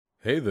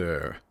Hey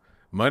there.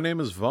 My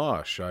name is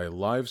Vosh. I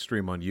live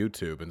stream on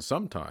YouTube, and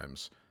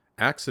sometimes,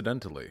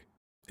 accidentally,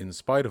 in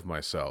spite of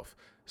myself,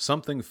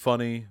 something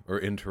funny or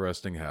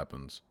interesting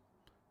happens.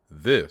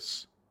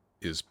 This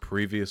is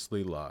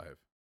Previously Live.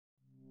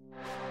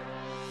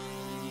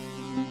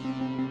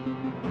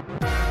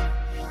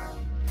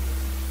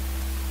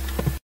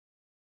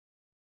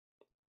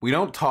 We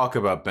don't talk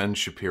about Ben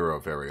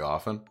Shapiro very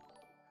often,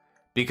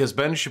 because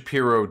Ben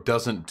Shapiro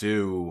doesn't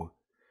do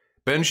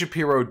the,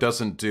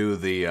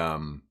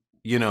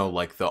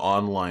 like the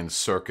online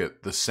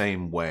circuit the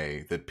same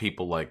way that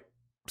people like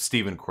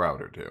Steven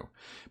Crowder do.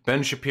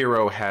 Ben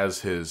Shapiro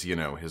has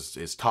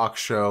his talk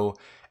show,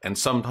 and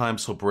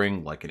sometimes he'll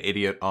bring like an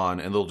idiot on,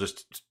 and they'll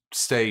just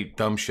say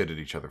dumb shit at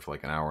each other for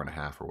like an hour and a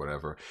half or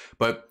whatever.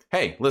 But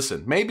hey,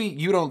 listen, maybe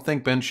you don't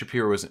think Ben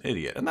Shapiro is an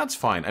idiot, and that's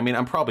fine. I mean,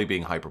 I'm probably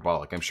being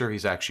hyperbolic. I'm sure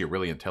he's actually a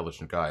really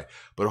intelligent guy,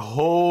 but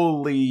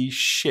holy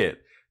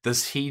shit,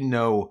 does he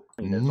know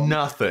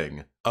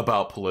nothing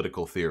about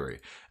political theory?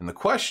 And the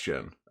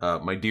question,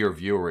 my dear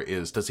viewer,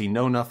 is does he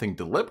know nothing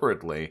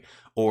deliberately,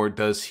 or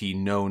does he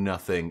know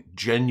nothing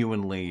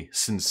genuinely,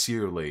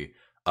 sincerely,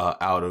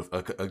 out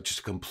of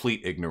just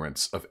complete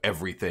ignorance of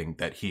everything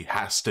that he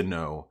has to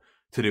know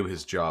to do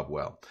his job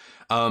well?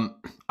 I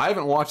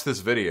haven't watched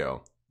this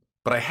video,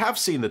 but I have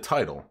seen the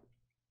title.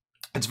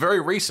 It's very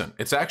recent.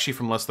 It's actually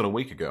from less than a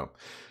week ago.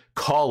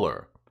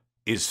 Caller,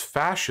 is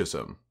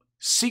fascism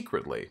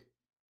secretly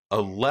a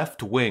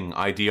left-wing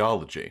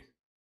ideology?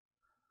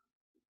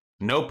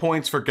 No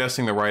points for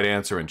guessing the right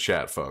answer in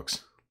chat,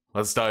 folks.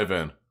 Let's dive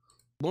in.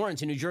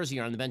 Lawrence in New Jersey,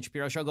 you're on the Ben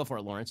Shapiro Show. Go for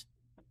it, Lawrence.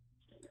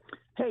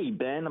 Hey,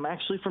 Ben. I'm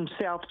actually from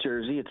South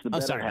Jersey. It's the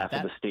better half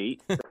of the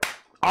state.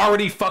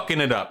 Already fucking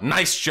it up.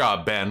 Nice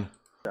job, Ben.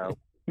 So,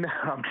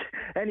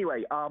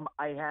 anyway,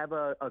 I have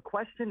a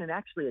question and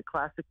actually a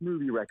classic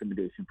movie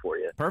recommendation for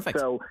you. Perfect.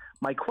 So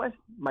my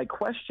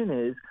question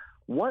is,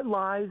 what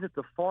lies at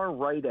the far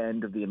right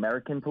end of the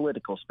American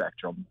political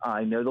spectrum?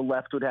 I know the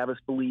left would have us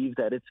believe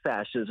that it's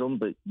fascism,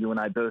 but you and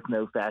I both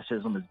know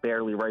fascism is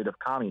barely right of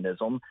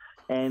communism.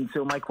 And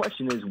so my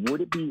question is,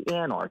 would it be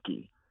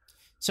anarchy?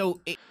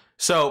 So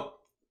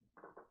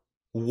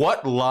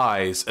what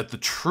lies at the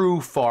true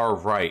far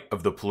right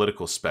of the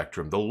political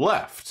spectrum? The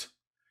left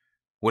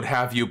would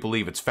have you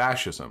believe it's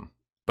fascism,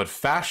 but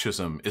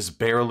fascism is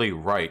barely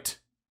right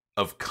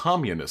of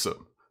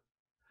communism.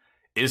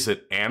 Is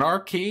it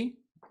anarchy?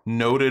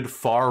 Noted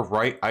far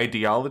right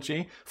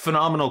ideology?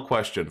 Phenomenal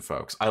question,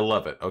 folks. I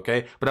love it,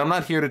 okay? But I'm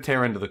not here to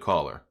tear into the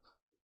caller.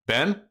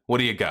 Ben, what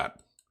do you got?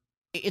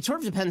 It sort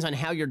of depends on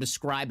how you're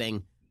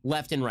describing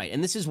left and right.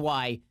 And this is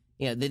why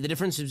the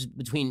differences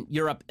between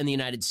Europe and the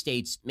United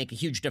States make a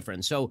huge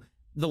difference. So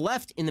the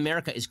left in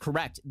America is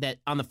correct that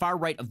on the far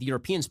right of the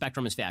European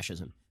spectrum is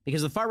fascism.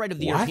 Because the far right of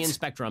the European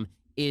spectrum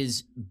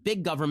is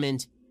big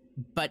government,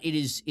 but it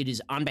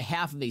is on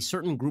behalf of a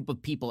certain group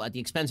of people at the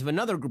expense of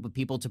another group of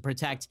people to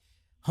protect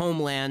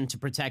homeland, to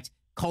protect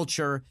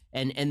culture,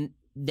 and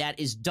that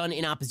is done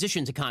in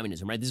opposition to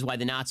communism, right? This is why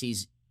the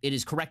Nazis, it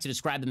is correct to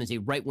describe them as a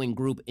right-wing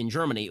group in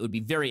Germany. It would be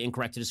very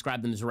incorrect to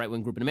describe them as a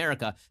right-wing group in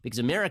America, because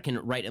American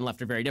right and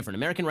left are very different.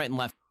 American right and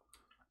left.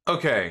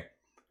 Okay,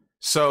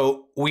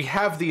 so we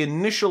have the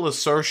initial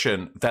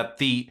assertion that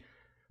the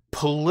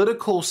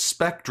political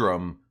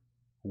spectrum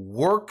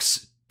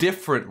works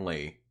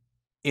differently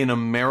in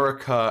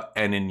America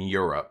and in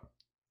Europe.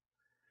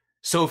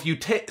 So if you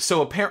take,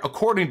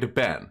 according to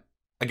Ben,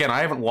 again,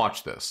 I haven't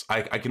watched this.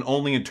 I can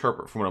only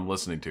interpret from what I'm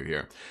listening to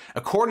here.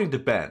 According to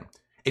Ben,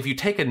 if you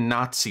take a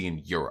Nazi in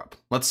Europe,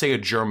 let's say a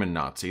German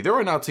Nazi, there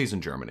are Nazis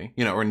in Germany,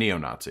 or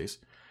neo-Nazis,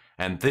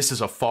 and this is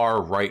a far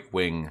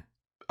right-wing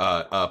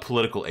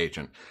political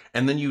agent,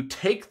 and then you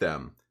take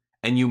them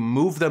and you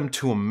move them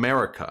to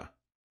America,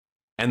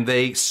 and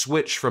they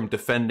switch from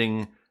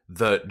defending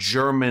the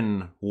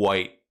German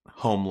white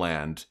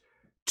homeland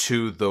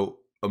to the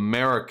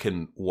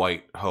American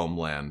white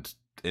homeland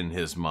in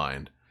his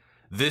mind.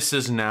 This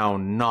is now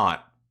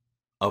not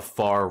a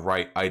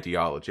far-right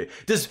ideology.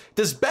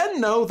 Does Ben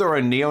know there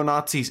are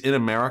neo-Nazis in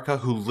America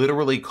who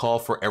literally call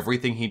for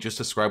everything he just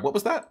described? What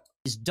was that?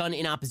 Is done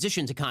in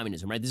opposition to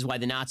communism, right? This is why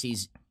the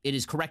Nazis, it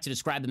is correct to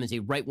describe them as a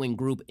right-wing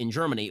group in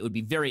Germany. It would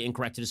be very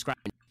incorrect to describe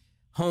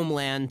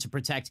homeland, to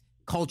protect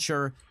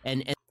culture,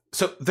 and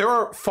So there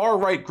are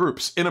far-right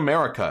groups in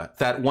America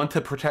that want to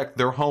protect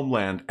their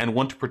homeland and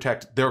want to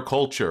protect their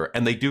culture,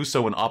 and they do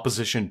so in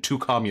opposition to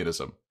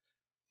communism.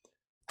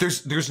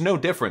 There's no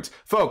difference.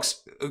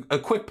 Folks, a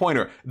quick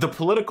pointer. The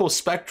political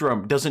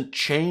spectrum doesn't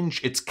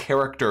change its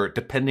character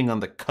depending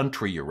on the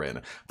country you're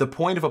in. The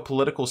point of a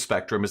political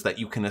spectrum is that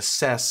you can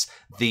assess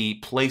the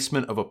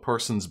placement of a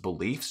person's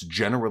beliefs,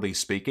 generally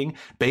speaking,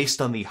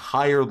 based on the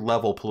higher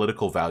level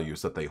political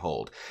values that they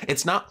hold.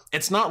 It's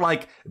not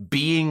like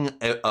being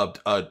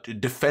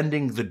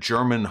defending the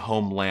German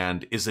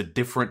homeland is a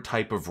different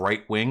type of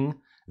right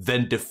wing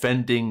than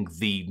defending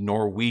the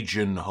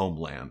Norwegian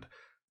homeland.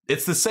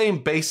 It's the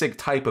same basic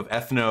type of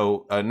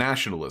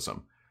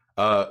ethno-nationalism,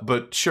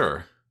 but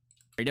sure.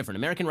 Very different.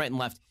 American right and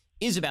left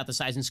is about the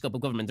size and scope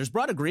of government. There's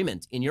broad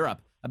agreement in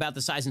Europe about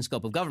the size and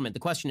scope of government. The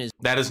question is,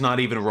 that is not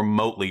even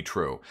remotely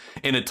true.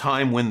 In a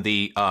time when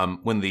the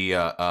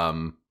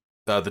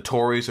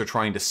Tories are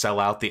trying to sell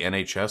out the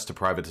NHS to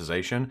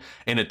privatization,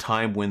 in a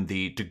time when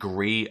the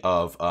degree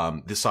of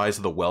the size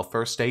of the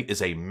welfare state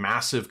is a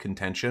massive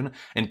contention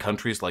in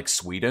countries like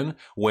Sweden,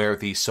 where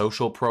the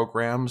social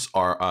programs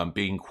are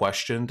being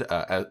questioned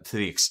to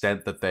the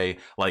extent that they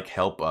like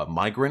help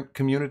migrant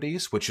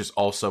communities, which is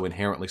also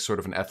inherently sort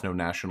of an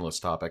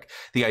ethno-nationalist topic.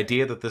 The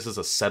idea that this is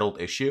a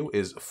settled issue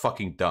is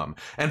fucking dumb.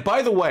 And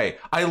by the way,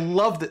 I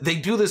love that they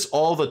do this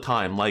all the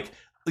time. Like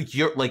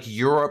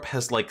Europe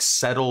has like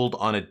settled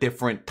on a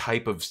different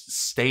type of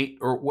state,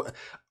 or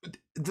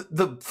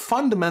the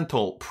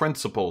fundamental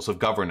principles of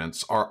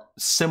governance are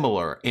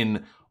similar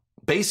in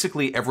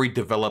basically every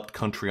developed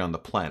country on the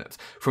planet,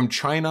 from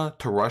China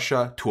to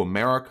Russia to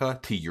America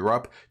to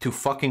Europe to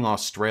fucking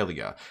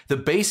Australia. The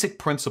basic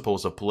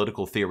principles of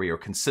political theory are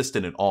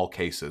consistent in all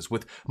cases,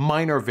 with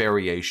minor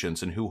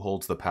variations in who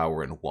holds the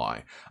power and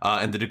why,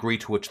 and the degree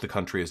to which the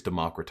country is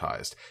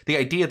democratized. The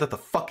idea that the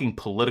fucking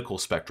political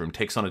spectrum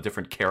takes on a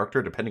different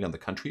character depending on the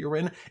country you're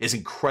in is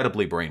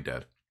incredibly brain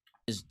dead.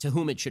 Is to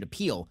whom it should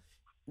appeal.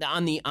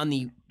 In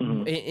the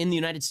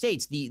United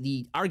States,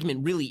 the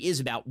argument really is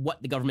about what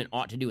the government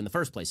ought to do in the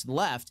first place. The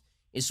left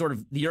is sort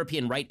of the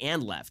European right,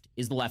 and left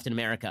is the left in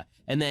America.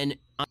 And then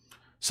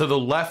so the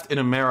left in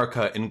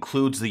America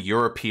includes the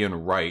European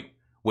right,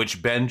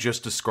 which Ben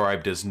just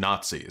described as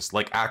Nazis,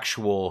 like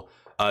actual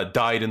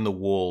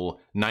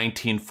dyed-in-the-wool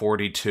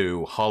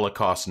 1942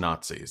 Holocaust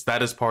Nazis.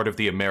 That is part of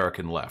the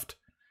American left.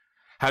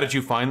 How did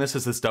you find this?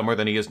 Is this dumber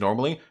than he is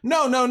normally?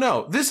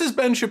 No. This is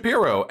Ben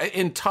Shapiro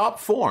in top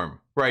form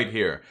right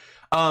here.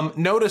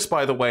 Notice,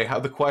 by the way, how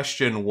the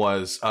question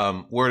was,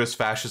 where does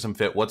fascism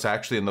fit? What's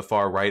actually in the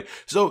far right?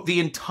 So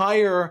the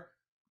entire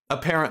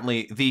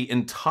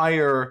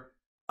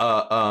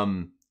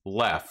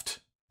left,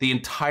 the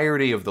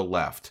entirety of the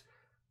left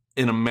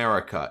in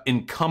America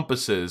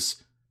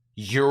encompasses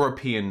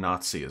European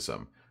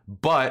Nazism,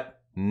 but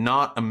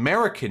not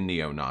American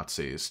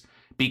neo-Nazis,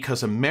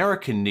 because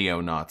American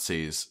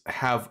neo-Nazis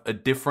have a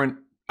different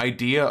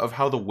idea of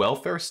how the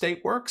welfare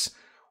state works.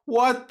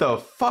 What the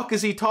fuck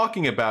is he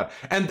talking about?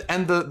 And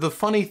the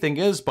funny thing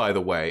is, by the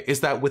way,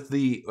 is that with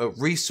the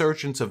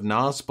resurgence of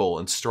Nazgul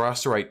and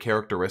Strasserite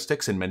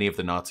characteristics in many of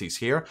the Nazis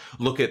here,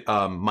 look at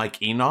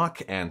Mike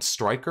Enoch and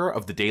Stryker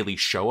of the Daily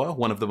Shoah,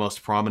 one of the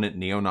most prominent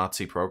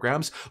neo-Nazi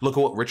programs. Look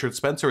at what Richard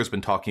Spencer has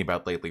been talking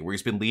about lately, where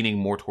he's been leaning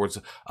more towards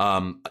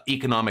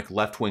economic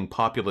left-wing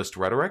populist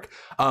rhetoric.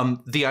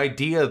 The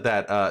idea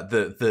that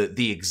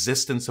the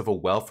existence of a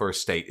welfare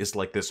state is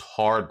like this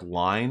hard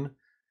line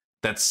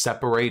that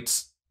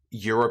separates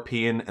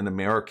European and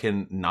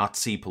American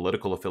Nazi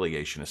political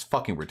affiliation is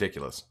fucking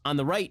ridiculous. On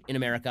the right in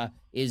America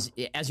is,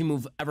 as you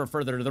move ever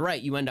further to the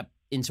right, you end up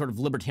in sort of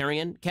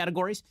libertarian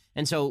categories.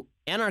 And so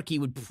anarchy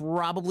would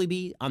probably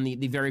be on the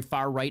very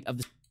far right of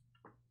the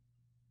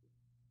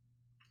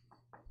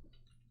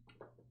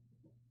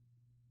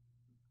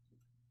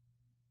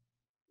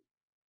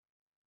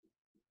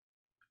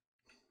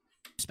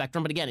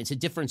spectrum. But again, it's a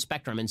different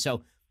spectrum. And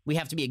so we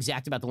have to be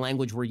exact about the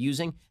language we're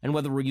using and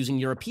whether we're using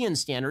European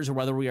standards or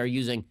whether we are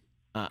using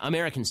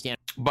American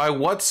standards. By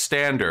what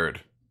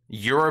standard,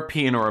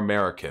 European or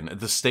American, a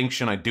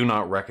distinction I do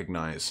not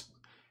recognize,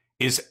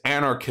 is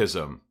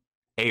anarchism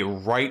a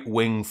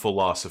right-wing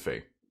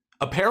philosophy?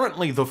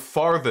 Apparently the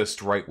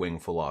farthest right-wing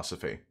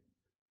philosophy.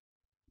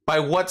 By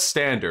what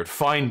standard?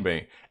 Find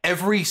me.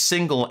 Every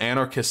single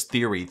anarchist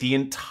theory, the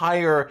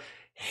entire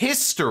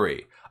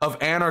history of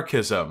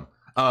anarchism,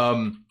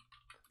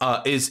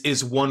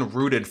 is one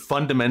rooted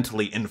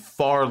fundamentally in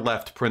far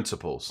left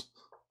principles.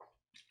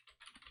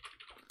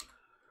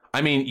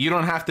 I mean, you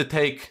don't have to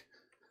take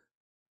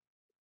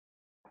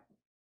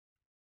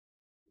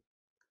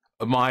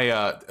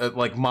my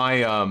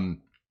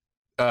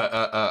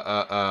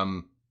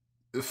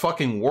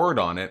fucking word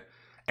on it.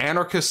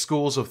 Anarchist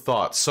schools of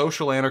thought,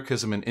 social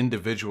anarchism and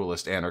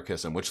individualist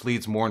anarchism, which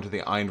leads more into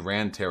the Ayn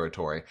Rand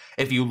territory.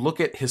 If you look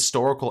at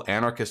historical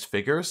anarchist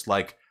figures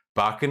like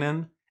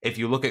Bakunin, if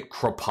you look at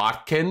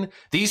Kropotkin,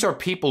 these are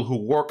people who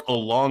work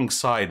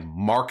alongside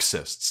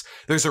Marxists.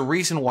 There's a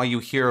reason why you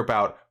hear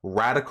about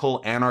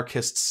radical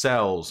anarchist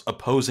cells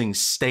opposing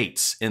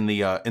states in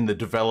the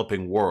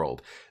developing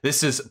world.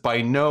 This is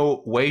by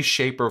no way,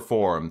 shape, or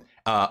form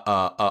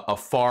a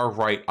far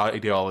right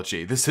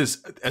ideology. This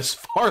is as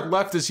far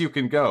left as you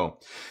can go.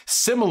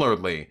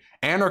 Similarly,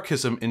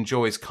 anarchism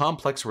enjoys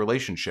complex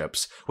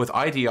relationships with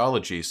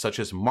ideologies such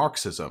as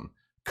Marxism,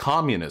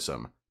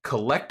 communism,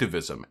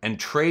 collectivism, and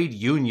trade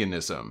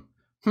unionism.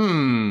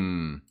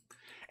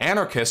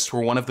 Anarchists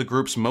were one of the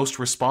groups most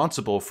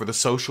responsible for the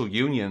social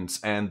unions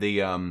and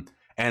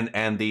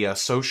the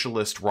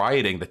socialist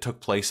rioting that took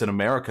place in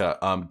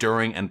America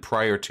during and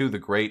prior to the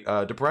Great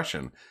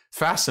Depression.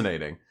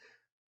 Fascinating.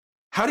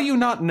 How do you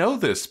not know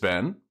this,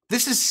 Ben?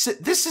 This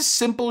is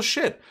simple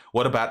shit.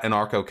 What about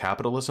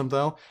anarcho-capitalism,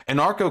 though?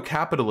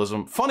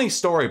 Anarcho-capitalism, funny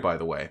story, by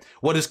the way.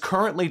 What is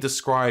currently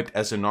described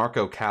as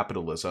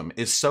anarcho-capitalism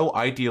is so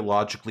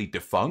ideologically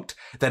defunct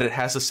that it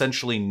has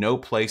essentially no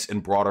place in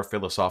broader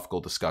philosophical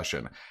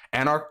discussion.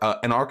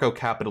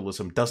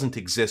 Anarcho-capitalism doesn't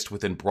exist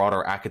within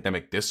broader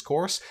academic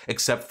discourse,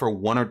 except for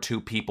one or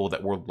two people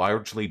that were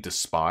largely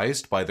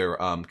despised by their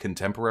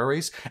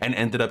contemporaries and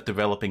ended up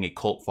developing a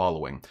cult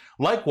following.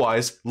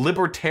 Likewise,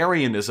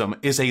 libertarianism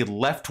is a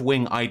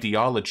left-wing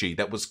ideology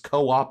that was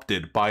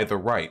co-opted by the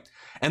right.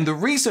 And the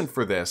reason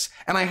for this,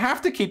 and I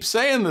have to keep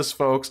saying this,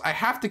 folks,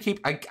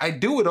 I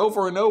do it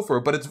over and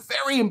over, but it's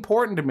very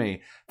important to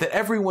me that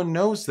everyone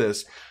knows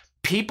this.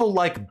 People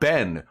like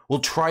Ben will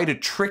try to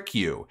trick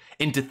you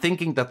into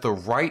thinking that the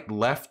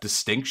right-left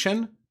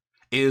distinction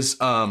is,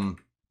 about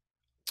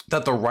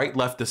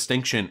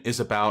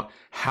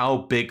how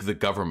big the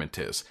government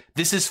is.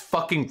 This is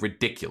fucking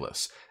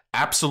ridiculous.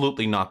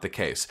 Absolutely not the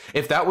case.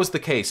 If that was the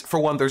case, for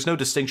one, there's no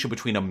distinction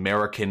between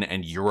American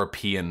and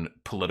European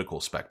political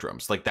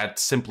spectrums. Like, that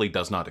simply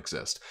does not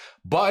exist.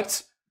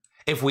 But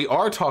if we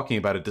are talking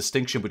about a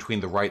distinction between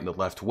the right and the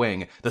left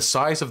wing, the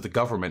size of the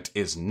government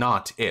is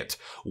not it.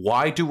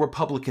 Why do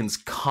Republicans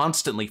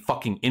constantly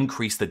fucking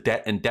increase the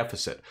debt and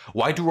deficit?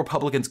 Why do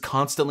Republicans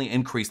constantly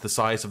increase the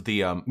size of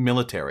the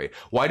military?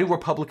 Why do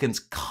Republicans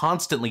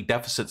constantly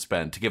deficit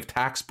spend to give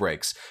tax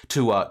breaks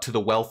to the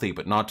wealthy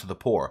but not to the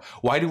poor?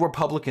 Why do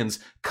Republicans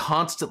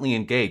constantly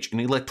engage in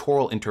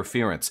electoral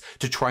interference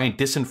to try and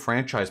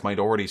disenfranchise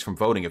minorities from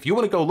voting? If you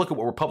want to go look at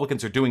what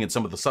Republicans are doing in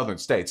some of the southern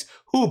states,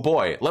 oh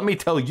boy, let me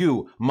tell you,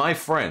 my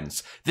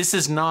friends, this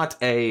is not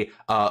a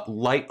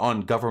light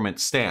on government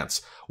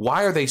stance.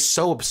 Why are they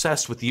so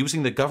obsessed with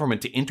using the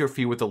government to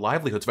interfere with the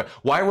livelihoods?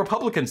 Why are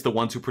Republicans the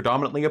ones who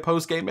predominantly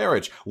oppose gay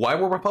marriage? Why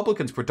were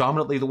Republicans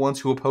predominantly the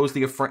ones who opposed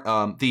the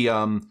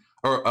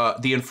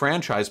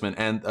enfranchisement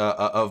and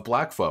of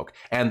black folk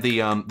and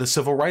the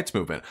civil rights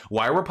movement?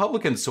 Why are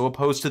Republicans so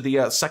opposed to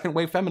the second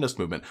wave feminist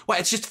movement? Well,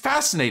 it's just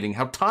fascinating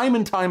how time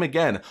and time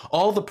again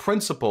all the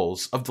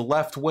principles of the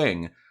left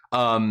wing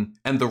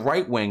and the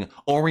right wing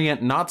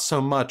orient not so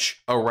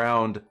much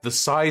around the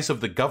size of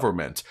the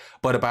government,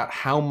 but about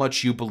how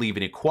much you believe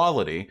in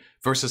equality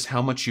versus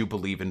how much you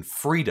believe in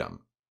freedom.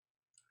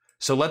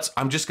 So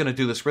I'm just going to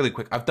do this really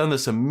quick. I've done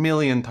this a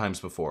million times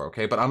before,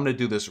 okay? But I'm going to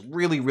do this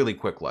really, really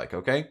quick,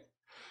 okay?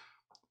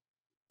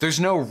 There's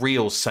no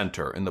real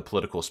center in the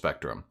political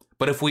spectrum.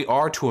 But if we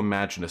are to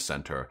imagine a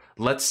center,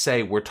 let's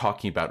say we're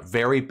talking about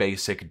very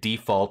basic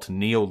default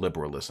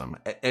neoliberalism,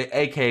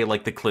 aka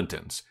like the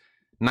Clintons.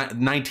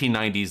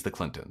 1990s, the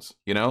Clintons,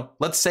 you know?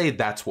 Let's say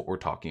that's what we're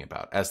talking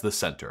about as the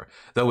center,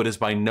 though it is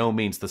by no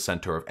means the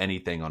center of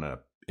anything on an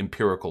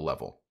empirical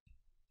level.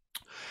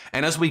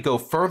 And as we go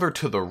further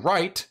to the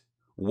right,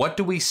 what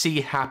do we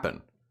see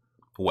happen?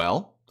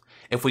 Well,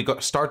 if we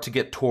start to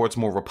get towards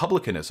more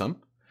republicanism,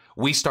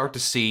 we start to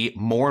see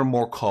more and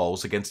more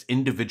calls against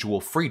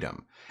individual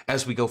freedom.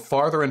 As we go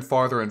farther and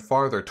farther and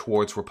farther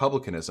towards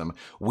republicanism,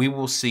 we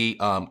will see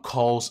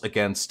calls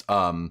against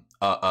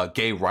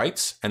gay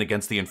rights and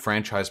against the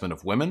enfranchisement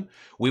of women.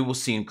 We will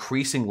see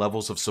increasing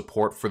levels of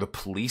support for the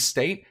police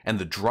state and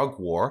the drug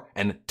war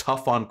and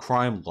tough on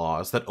crime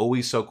laws that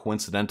always so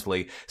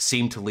coincidentally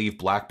seem to leave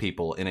black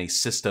people in a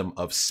system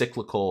of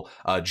cyclical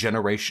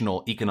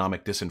generational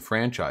economic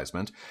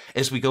disenfranchisement.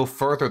 As we go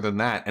further than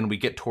that and we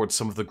get towards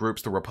some of the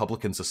groups the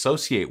Republicans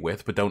associate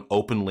with but don't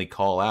openly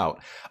call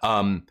out,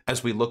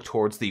 as we look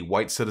towards the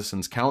White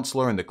Citizens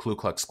Counselor and the Ku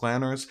Klux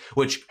Klanners,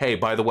 which, hey,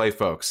 by the way,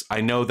 folks,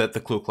 I know that the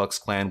Ku Klux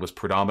Klan was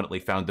predominantly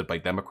founded by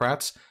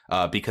Democrats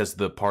because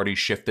the party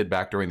shifted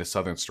back during the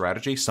Southern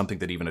Strategy, something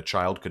that even a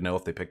child could know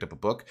if they picked up a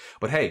book.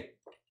 But hey,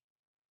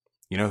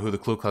 you know who the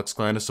Ku Klux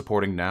Klan is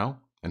supporting now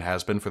and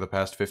has been for the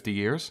past 50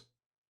 years?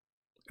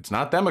 It's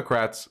not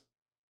Democrats.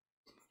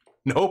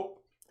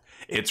 Nope,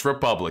 it's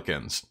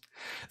Republicans.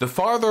 The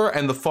farther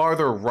and the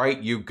farther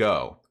right you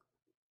go,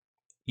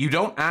 you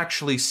don't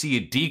actually see a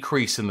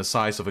decrease in the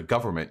size of a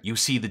government. You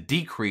see the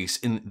decrease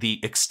in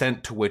the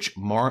extent to which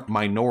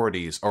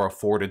minorities are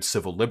afforded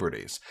civil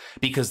liberties,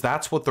 because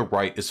that's what the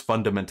right is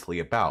fundamentally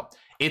about.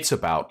 It's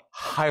about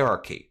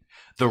hierarchy.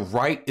 The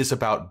right is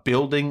about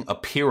building a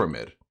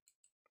pyramid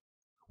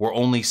where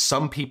only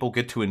some people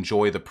get to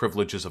enjoy the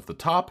privileges of the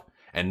top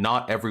and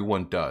not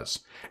everyone does.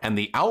 And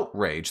the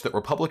outrage that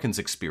Republicans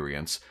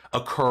experience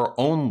occur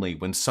only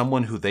when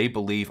someone who they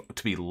believe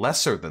to be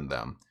lesser than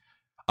them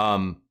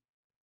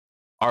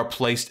are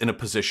placed in a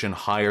position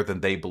higher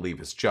than they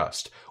believe is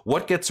just.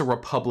 What gets a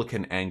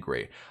Republican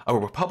angry? A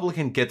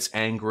Republican gets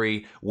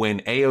angry when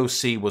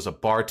AOC was a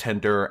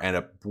bartender and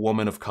a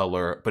woman of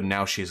color, but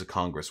now she's a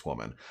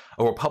congresswoman.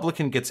 A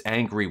Republican gets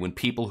angry when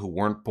people who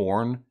weren't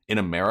born in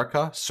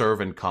America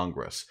serve in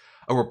Congress.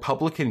 A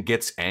Republican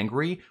gets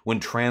angry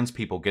when trans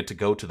people get to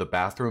go to the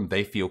bathroom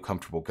they feel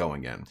comfortable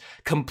going in.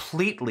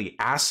 Completely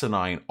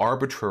asinine,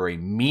 arbitrary,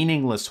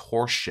 meaningless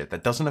horseshit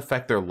that doesn't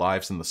affect their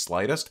lives in the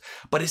slightest,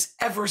 but is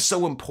ever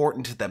so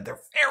important to them.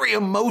 They're very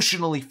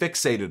emotionally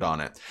fixated on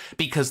it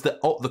because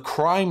the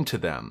crime to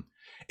them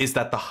is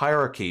that the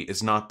hierarchy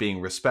is not being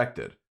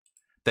respected.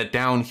 That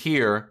down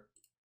here,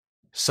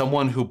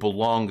 someone who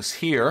belongs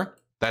here,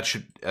 that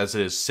should, as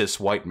it is cis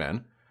white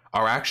men,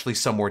 are actually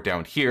somewhere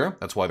down here.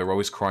 That's why they're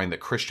always crying that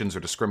Christians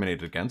are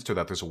discriminated against, or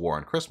that there's a war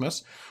on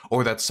Christmas,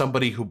 or that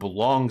somebody who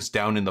belongs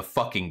down in the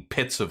fucking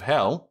pits of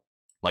hell,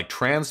 like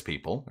trans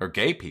people or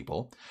gay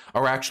people,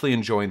 are actually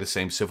enjoying the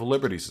same civil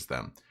liberties as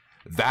them.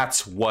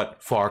 That's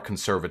what far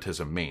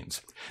conservatism means.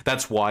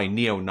 That's why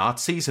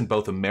neo-Nazis in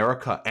both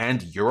America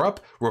and Europe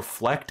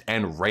reflect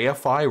and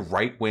reify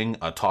right-wing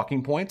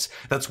talking points.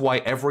 That's why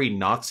every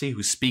Nazi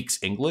who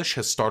speaks English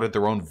has started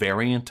their own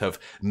variant of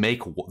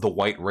make the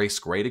white race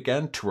great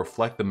again to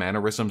reflect the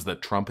mannerisms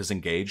that Trump is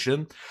engaged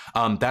in.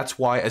 That's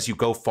why as you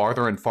go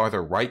farther and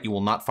farther right, you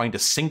will not find a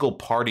single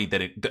party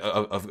that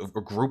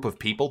a group of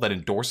people that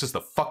endorses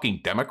the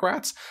fucking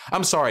Democrats.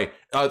 I'm sorry,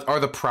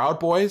 are the Proud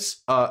Boys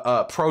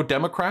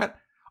pro-Democrat?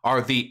 Are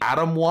the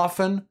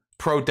Atomwaffen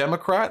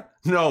pro-Democrat?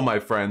 No, my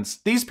friends.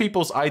 These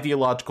people's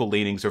ideological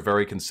leanings are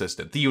very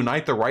consistent. The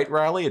Unite the Right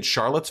rally at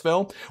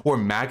Charlottesville, where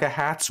MAGA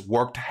hats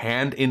worked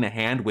hand in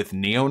hand with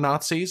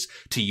neo-Nazis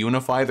to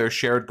unify their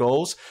shared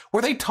goals,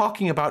 were they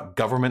talking about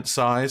government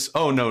size?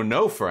 Oh,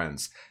 no,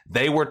 friends.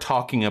 They were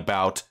talking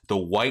about the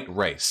white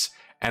race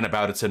and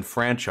about its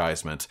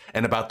enfranchisement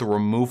and about the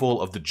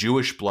removal of the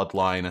Jewish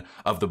bloodline,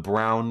 of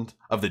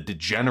the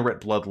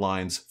degenerate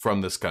bloodlines from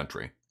this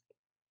country.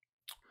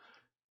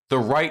 The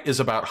right is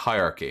about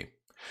hierarchy.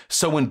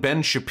 So when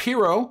Ben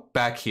Shapiro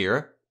back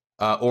here,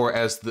 or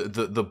as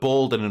the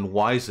bold and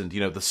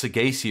enwizened, the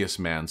sagacious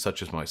man,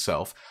 such as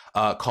myself,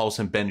 calls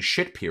him Ben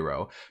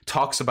Shitpiro,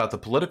 talks about the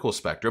political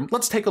spectrum,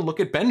 let's take a look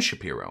at Ben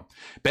Shapiro.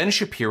 Ben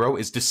Shapiro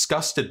is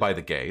disgusted by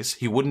the gays.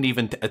 He wouldn't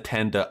even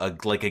attend a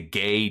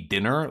gay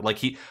dinner,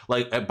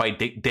 by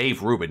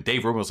Dave Rubin.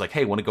 Dave Rubin was like,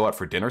 hey, want to go out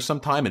for dinner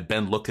sometime? And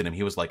Ben looked at him.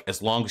 He was like,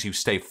 as long as you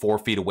stay 4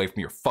 feet away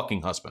from your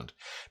fucking husband.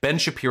 Ben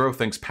Shapiro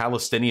thinks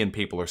Palestinian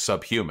people are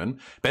subhuman.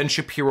 Ben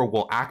Shapiro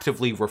will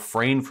actively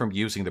refrain from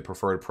using the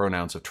preferred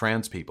pronouns of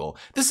trans people.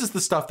 This is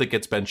the stuff that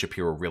gets Ben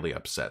Shapiro really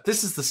upset.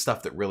 This is the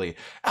stuff that really,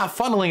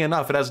 funnily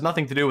enough, it has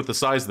nothing to do with the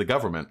size of the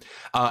government.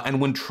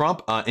 And when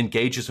Trump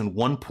engages in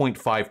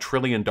 $1.5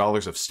 trillion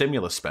of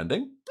stimulus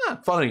spending,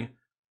 funny,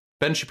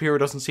 Ben Shapiro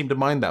doesn't seem to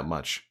mind that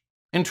much.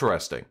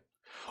 Interesting.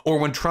 Or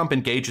when Trump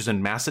engages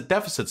in massive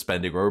deficit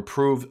spending or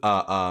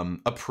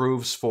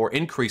approves for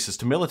increases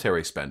to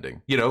military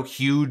spending,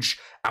 huge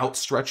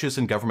outstretches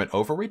in government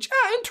overreach.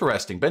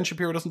 Interesting. Ben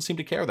Shapiro doesn't seem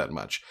to care that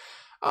much.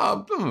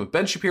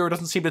 Ben Shapiro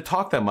doesn't seem to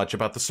talk that much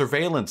about the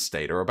surveillance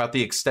state or about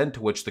the extent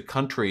to which the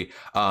country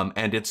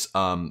and its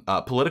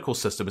political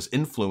system is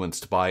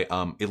influenced by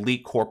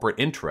elite corporate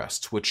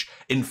interests, which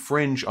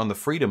infringe on the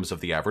freedoms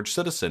of the average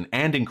citizen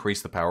and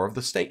increase the power of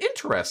the state.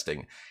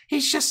 Interesting. He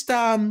just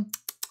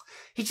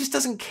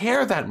doesn't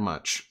care that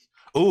much.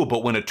 Ooh,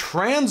 but when a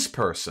trans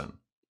person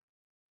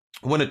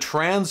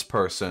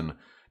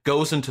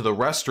goes into the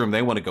restroom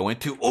they want to go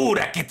into, ooh,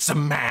 that gets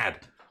them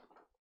mad.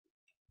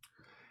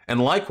 And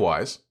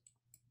likewise,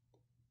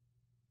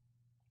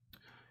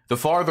 the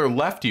farther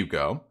left you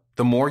go,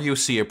 the more you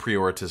see a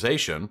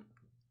prioritization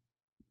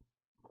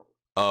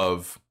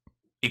of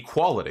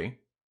equality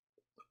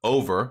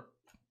over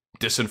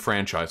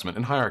disenfranchisement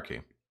and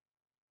hierarchy.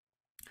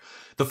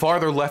 The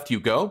farther left you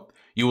go,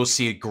 you will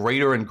see a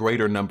greater and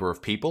greater number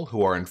of people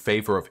who are in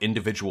favor of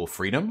individual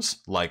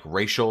freedoms, like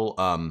racial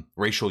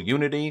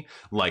unity,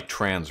 like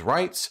trans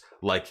rights,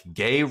 like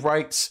gay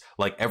rights,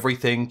 like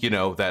everything,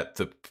 that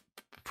the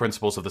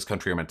principles of this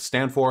country are meant to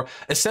stand for.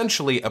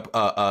 Essentially,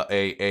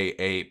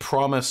 a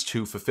promise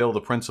to fulfill the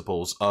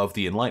principles of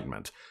the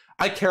Enlightenment.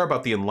 I care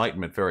about the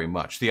Enlightenment very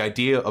much. The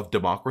idea of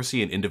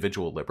democracy and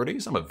individual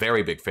liberties, I'm a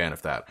very big fan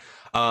of that.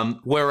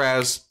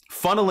 Whereas,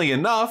 funnily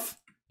enough,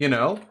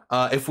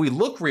 if we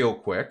look real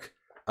quick,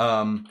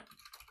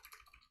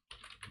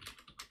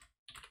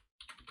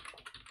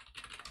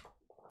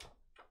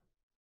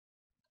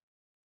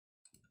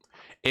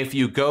 if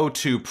you go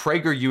to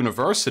Prager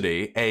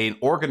University, an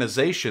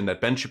organization that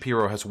Ben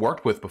Shapiro has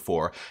worked with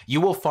before, you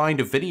will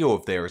find a video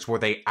of theirs where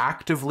they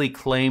actively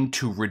claim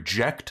to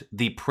reject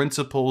the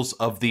principles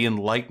of the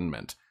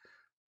Enlightenment.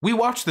 We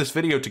watched this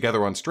video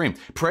together on stream.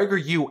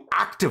 PragerU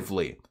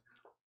actively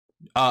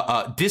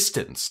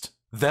distanced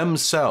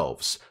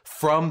themselves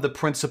from the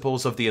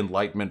principles of the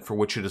Enlightenment for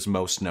which it is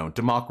most known.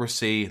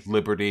 Democracy,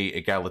 liberty,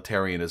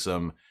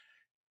 egalitarianism.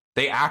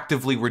 They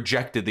actively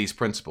rejected these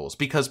principles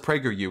because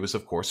PragerU is,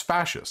 of course,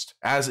 fascist,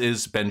 as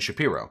is Ben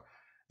Shapiro.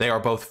 They are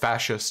both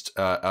fascist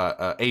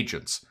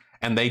agents,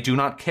 and they do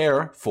not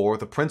care for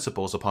the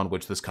principles upon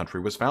which this country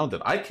was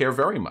founded. I care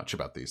very much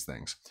about these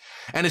things.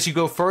 And as you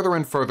go further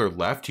and further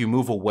left, you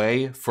move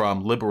away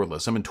from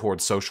liberalism and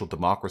towards social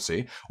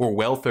democracy, where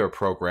welfare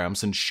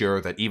programs ensure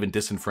that even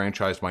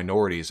disenfranchised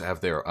minorities have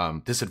their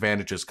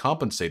disadvantages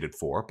compensated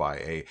for by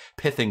a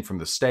pithing from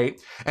the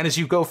state. And as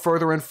you go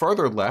further and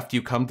further left,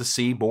 you come to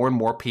see more and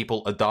more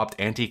people adopt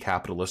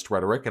anti-capitalist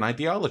rhetoric and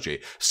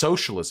ideology,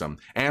 socialism,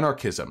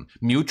 anarchism,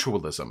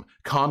 mutualism,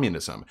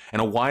 communism,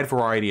 and a wide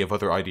variety of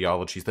other ideologies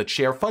ideologies that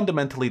share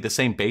fundamentally the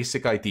same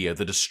basic idea,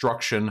 the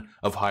destruction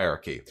of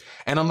hierarchy.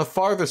 And on the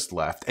farthest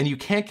left, and you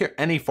can't get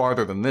any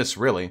farther than this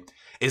really,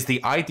 is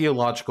the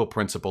ideological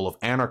principle of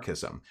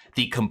anarchism,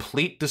 the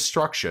complete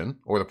destruction,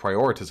 or the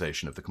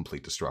prioritization of the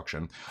complete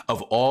destruction,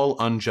 of all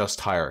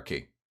unjust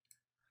hierarchy.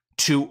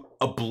 To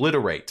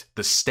obliterate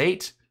the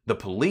state, the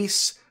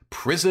police,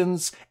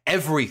 prisons,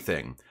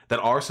 everything that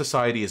our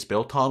society is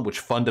built on, which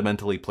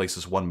fundamentally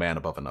places one man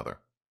above another.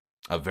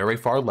 A very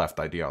far left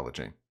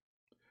ideology.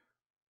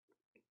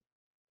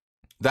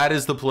 That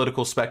is the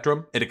political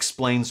spectrum. It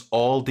explains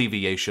all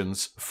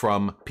deviations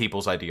from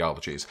people's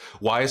ideologies.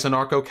 Why is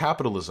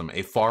anarcho-capitalism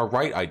a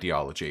far-right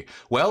ideology?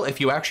 Well,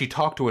 if you actually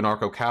talk to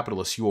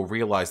anarcho-capitalists, you will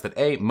realize that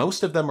A,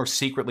 most of them are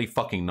secretly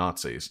fucking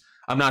Nazis.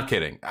 I'm not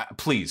kidding.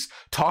 Please,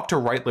 talk to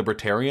right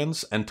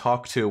libertarians and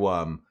talk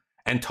to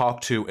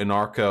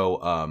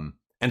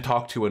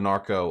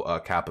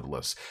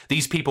anarcho-capitalists.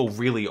 These people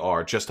really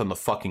are just on the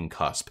fucking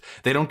cusp.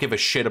 They don't give a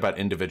shit about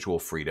individual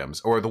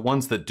freedoms, or the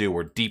ones that do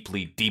are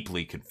deeply,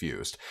 deeply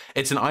confused.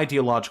 It's an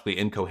ideologically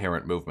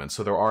incoherent movement,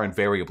 so there are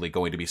invariably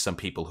going to be some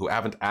people who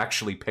haven't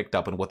actually picked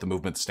up on what the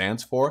movement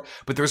stands for,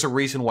 but there's a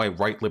reason why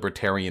right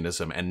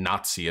libertarianism and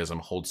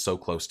Nazism hold so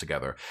close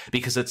together.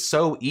 Because it's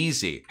so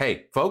easy.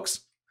 Hey,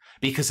 folks,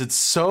 because it's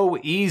so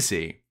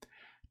easy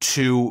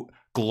to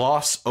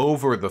gloss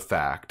over the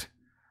fact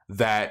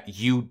that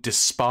you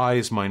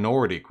despise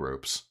minority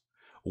groups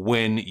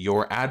when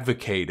you're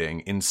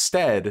advocating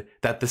instead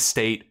that the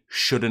state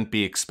shouldn't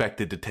be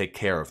expected to take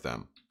care of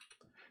them.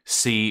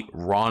 See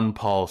Ron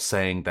Paul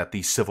saying that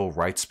the civil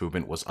rights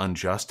movement was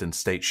unjust and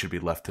states should be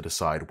left to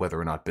decide whether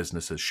or not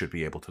businesses should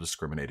be able to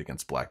discriminate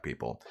against black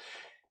people.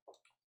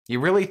 You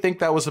really think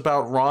that was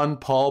about Ron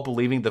Paul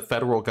believing the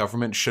federal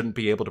government shouldn't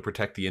be able to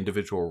protect the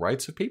individual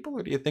rights of people?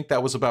 Or do you think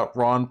that was about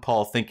Ron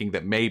Paul thinking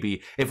that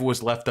maybe if it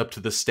was left up to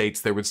the states,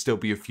 there would still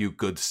be a few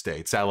good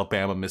states,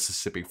 Alabama,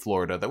 Mississippi,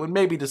 Florida, that would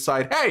maybe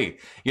decide, hey,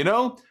 you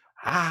know,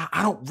 I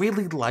don't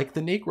really like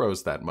the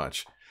Negroes that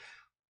much.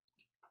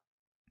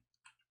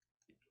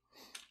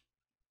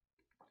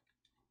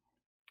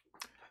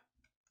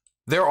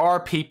 There are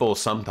people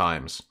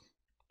sometimes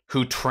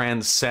who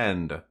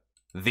transcend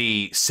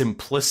the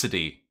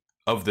simplicity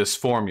of this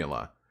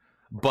formula,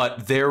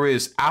 but there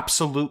is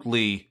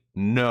absolutely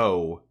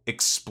no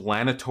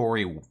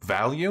explanatory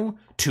value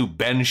to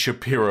Ben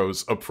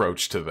Shapiro's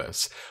approach to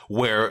this,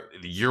 where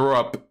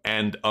Europe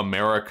and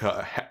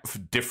America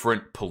have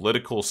different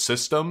political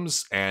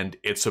systems and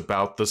it's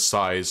about the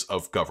size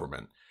of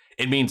government.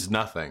 It means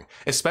nothing,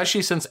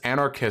 especially since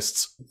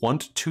anarchists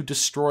want to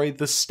destroy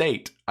the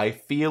state. I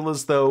feel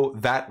as though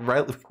that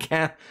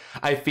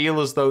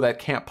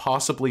can't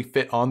possibly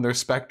fit on their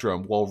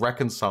spectrum while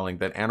reconciling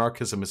that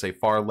anarchism is a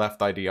far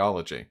left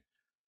ideology.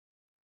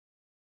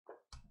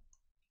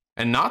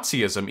 And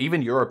Nazism,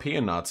 even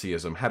European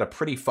Nazism, had a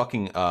pretty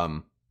fucking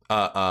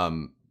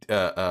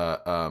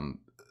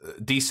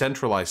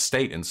decentralized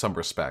state in some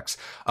respects.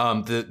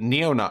 The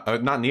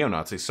not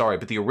neo-Nazis, sorry,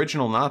 but the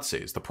original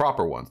Nazis, the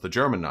proper ones, the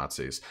German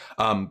Nazis,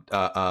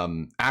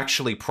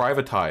 actually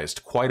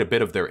privatized quite a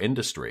bit of their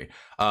industry,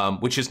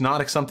 which is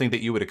not something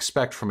that you would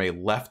expect from a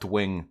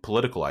left-wing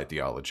political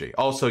ideology.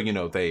 Also, you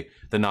know, the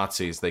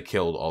Nazis, they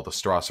killed all the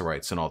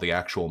Strasserites and all the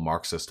actual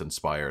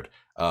Marxist-inspired,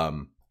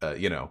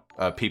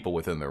 people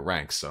within their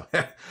ranks. So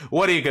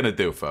what are you going to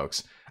do,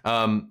 folks?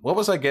 What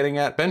was I getting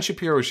at? Ben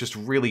Shapiro is just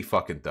really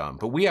fucking dumb,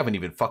 but we haven't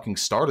even fucking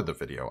started the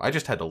video. I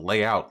just had to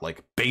lay out,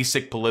 like,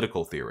 basic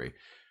political theory.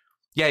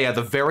 Yeah,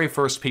 the very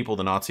first people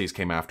the Nazis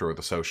came after are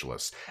the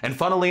socialists. And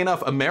funnily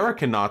enough,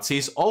 American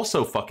Nazis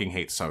also fucking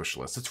hate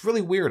socialists. It's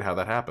really weird how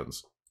that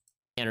happens.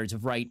 Standards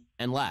of right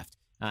and left.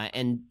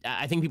 And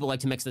I think people like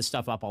to mix this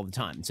stuff up all the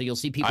time. So you'll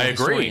see people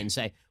and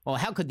say, well,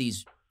 how could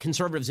these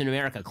conservatives in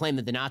America claim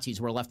that the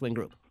Nazis were a left-wing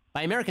group?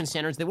 By American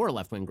standards, they were a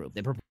left-wing group.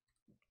 They purported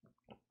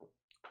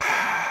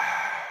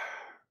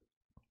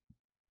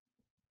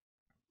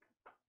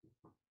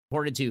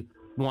to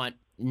want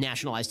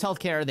nationalized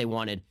healthcare. They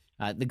wanted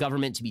the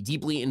government to be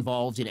deeply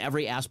involved in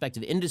every aspect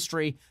of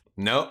industry.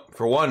 No,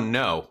 for one,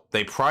 no.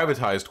 They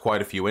privatized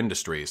quite a few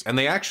industries, and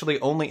they actually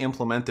only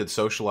implemented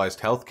socialized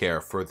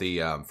healthcare for the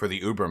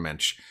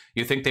Übermensch.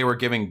 You think they were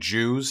giving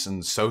Jews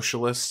and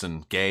socialists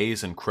and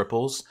gays and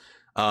cripples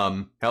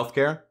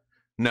healthcare?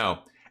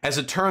 No. As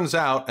it turns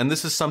out, and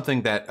this is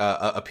something that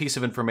a piece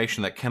of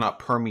information that cannot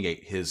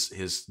permeate his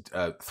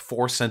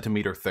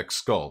 4-centimeter thick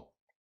skull,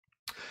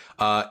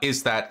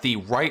 is that the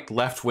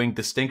right-left-wing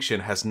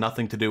distinction has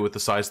nothing to do with the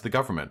size of the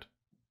government.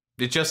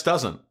 It just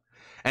doesn't.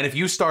 And if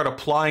you start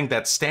applying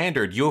that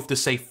standard, you have to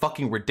say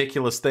fucking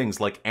ridiculous things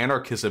like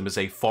anarchism is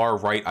a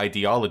far-right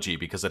ideology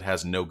because it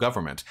has no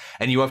government.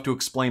 And you have to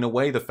explain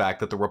away the fact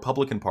that the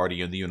Republican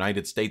Party in the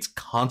United States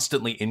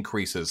constantly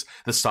increases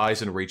the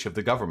size and reach of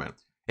the government.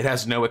 It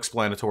has no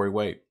explanatory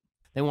weight.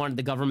 They wanted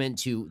the government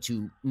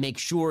to make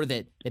sure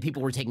that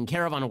people were taken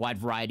care of on a wide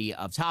variety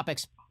of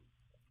topics.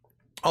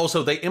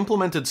 Also, they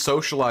implemented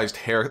socialized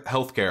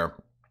healthcare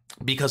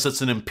because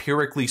it's an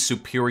empirically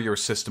superior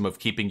system of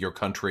keeping your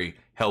country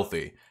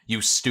healthy.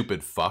 You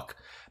stupid fuck.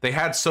 They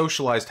had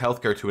socialized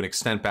healthcare to an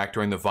extent back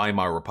during the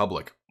Weimar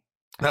Republic.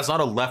 That's not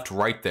a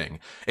left-right thing.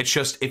 It's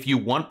just if you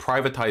want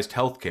privatized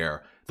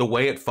healthcare the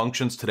way it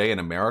functions today in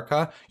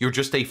America, you're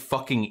just a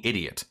fucking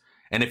idiot.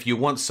 And if you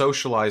want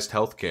socialized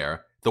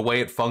healthcare the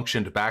way it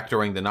functioned back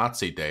during the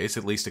Nazi days,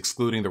 at least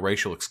excluding the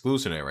racial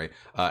exclusionary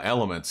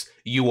elements,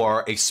 you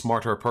are a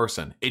smarter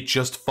person. It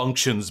just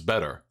functions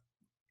better.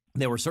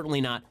 They were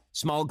certainly not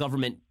small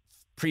government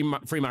free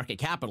market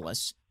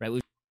capitalists,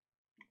 right?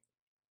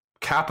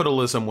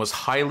 Capitalism was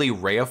highly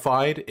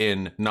reified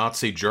in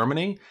Nazi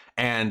Germany,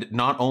 and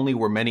not only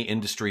were many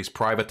industries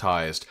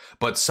privatized,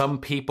 but some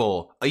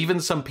people, even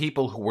some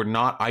people who were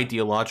not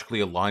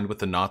ideologically aligned with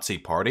the Nazi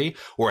party,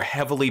 were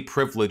heavily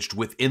privileged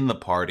within the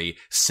party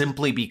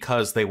simply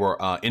because they were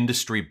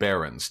industry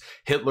barons.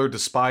 Hitler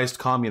despised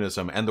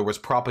communism, and there was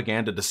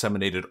propaganda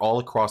disseminated all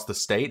across the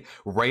state,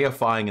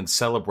 reifying and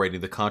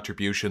celebrating the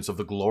contributions of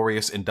the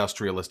glorious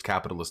industrialist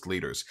capitalist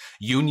leaders.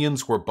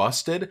 Unions were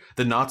busted.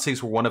 The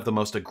Nazis were one of the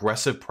most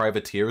aggressive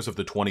privateers of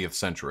the 20th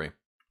century.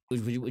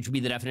 Which would be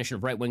the definition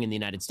of right wing in the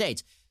United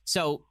States.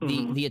 So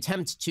the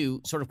attempt to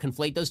sort of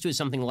conflate those two is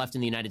something the left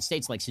in the United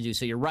States likes to do.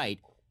 So you're right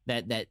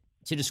that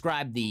to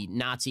describe the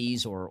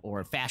Nazis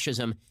or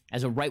fascism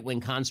as a right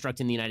wing construct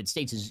in the United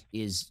States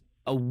is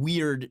a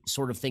weird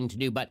sort of thing to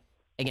do. But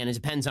again, it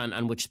depends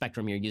on which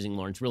spectrum you're using,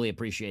 Lawrence. Really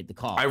appreciate the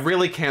call. I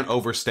really can't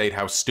overstate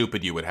how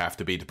stupid you would have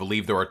to be to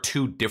believe there are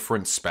two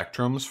different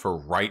spectrums for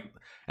right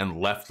and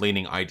left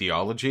leaning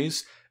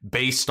ideologies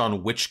based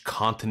on which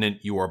continent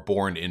you are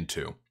born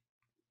into.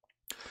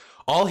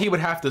 All he would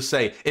have to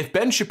say, if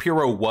Ben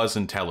Shapiro was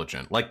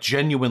intelligent, like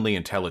genuinely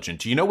intelligent,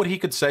 do you know what he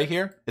could say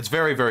here? It's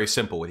very, very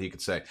simple what he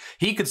could say.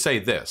 He could say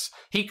this.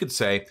 He could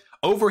say,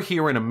 over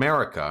here in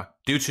America,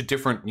 due to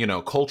different,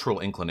 cultural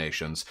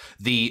inclinations,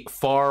 the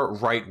far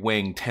right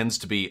wing tends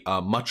to be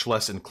much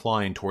less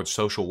inclined towards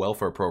social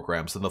welfare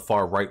programs than the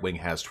far right wing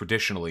has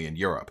traditionally in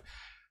Europe.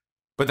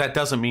 But that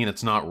doesn't mean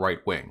it's not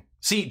right wing.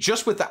 See,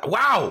 just with that,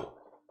 wow,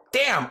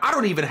 damn, I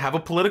don't even have a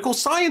political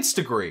science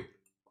degree.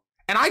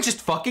 And I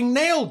just fucking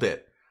nailed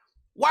it.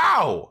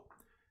 Wow.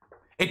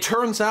 It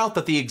turns out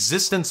that the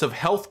existence of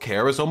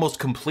healthcare is almost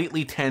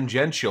completely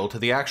tangential to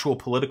the actual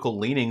political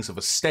leanings of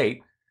a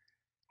state,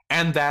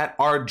 and that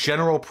our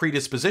general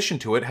predisposition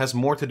to it has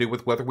more to do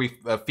with whether we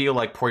feel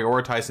like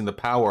prioritizing the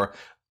power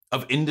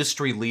of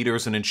industry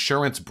leaders and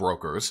insurance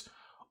brokers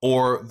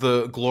or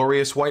the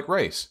glorious white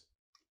race.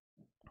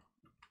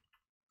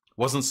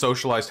 Wasn't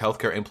socialized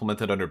healthcare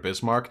implemented under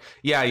Bismarck?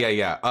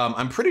 Yeah.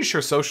 I'm pretty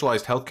sure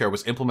socialized healthcare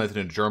was implemented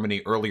in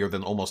Germany earlier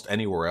than almost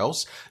anywhere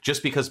else,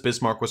 just because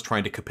Bismarck was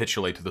trying to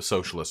capitulate to the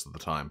socialists at the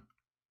time.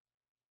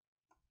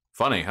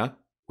 Funny, huh?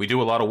 We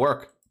do a lot of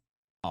work.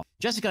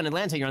 Jessica in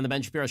Atlanta, you're on the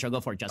Ben Shapiro Show. Go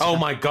for it, Jessica. Oh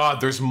my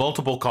God, there's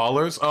multiple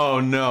callers?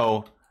 Oh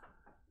no.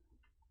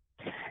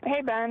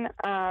 Hey, Ben.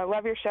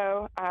 Love your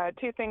show.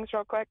 Two things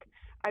real quick.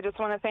 I just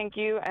want to thank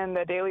you and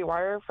the Daily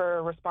Wire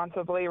for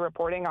responsibly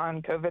reporting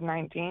on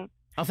COVID-19.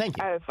 Oh, thank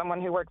you. As someone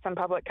who works in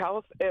public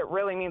health, it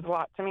really means a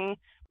lot to me.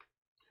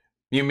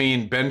 You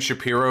mean Ben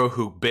Shapiro,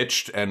 who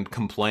bitched and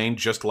complained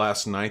just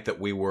last night that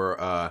we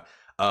were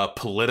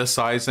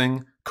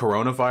politicizing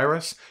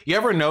coronavirus? You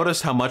ever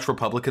notice how much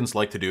Republicans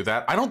like to do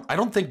that? I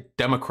don't think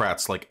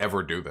Democrats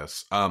ever do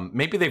this.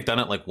 Maybe they've done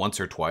it once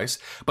or twice,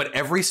 but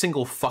every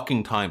single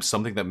fucking time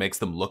something that makes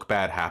them look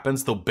bad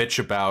happens, they'll bitch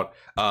about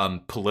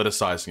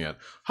politicizing it.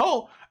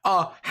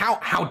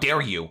 How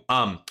dare you?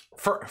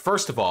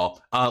 First of all,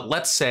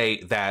 let's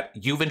say that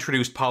you've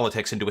introduced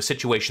politics into a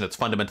situation that's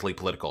fundamentally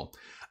political.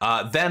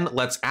 Then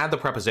let's add the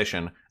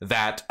preposition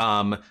that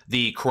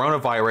the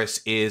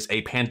coronavirus is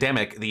a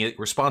pandemic, the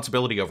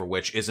responsibility over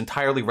which is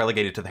entirely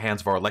relegated to the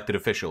hands of our elected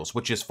officials,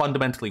 which is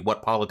fundamentally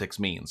what politics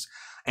means.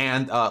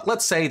 And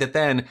let's say that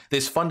then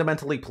this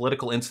fundamentally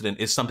political incident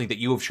is something that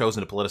you have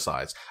chosen to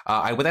politicize.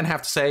 I would then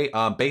have to say,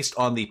 based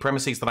on the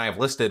premises that I have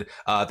listed,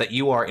 that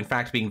you are in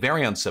fact being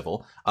very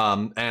uncivil.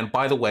 And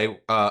by the way,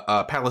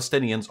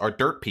 Palestinians are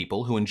dirt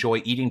people who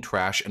enjoy eating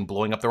trash and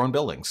blowing up their own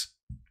buildings.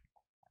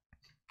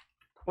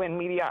 When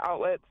media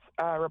outlets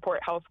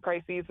report health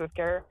crises with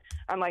care,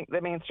 unlike the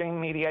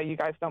mainstream media, you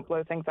guys don't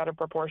blow things out of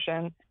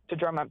proportion to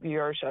drum up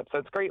viewership. So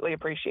it's greatly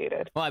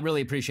appreciated. Well, I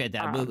really appreciate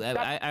that.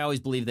 I always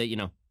believe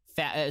that,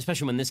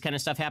 especially when this kind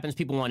of stuff happens,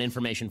 people want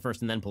information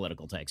first and then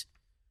political takes.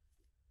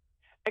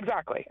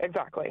 Exactly.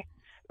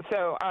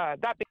 So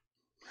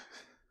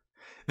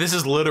this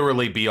is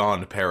literally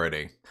beyond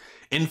parody.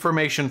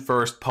 Information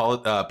first,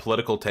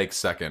 political takes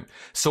second.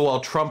 So while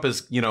Trump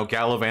is,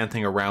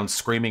 gallivanting around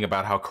screaming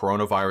about how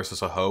coronavirus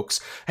is a hoax,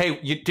 hey,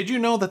 did you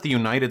know that the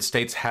United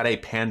States had a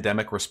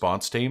pandemic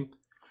response team?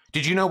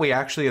 Did you know we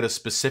actually had a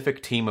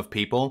specific team of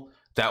people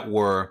that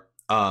were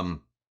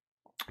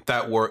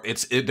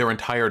their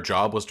entire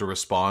job was to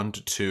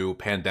respond to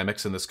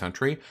pandemics in this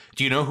country?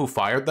 Do you know who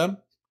fired them?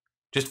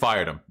 Just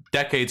fired them.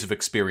 Decades of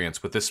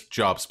experience with this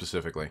job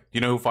specifically. Do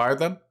you know who fired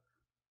them?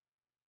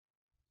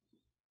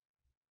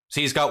 See,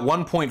 he's got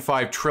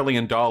 $1.5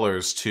 trillion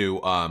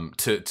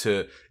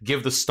to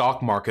give the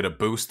stock market a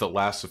boost that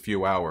lasts a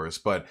few hours,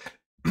 but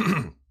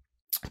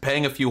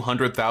paying a few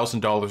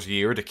 $100,000 a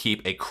year to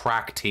keep a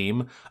crack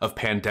team of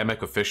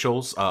pandemic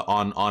officials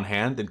on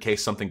hand in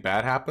case something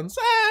bad happens.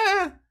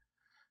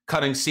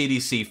 Cutting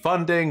CDC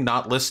funding,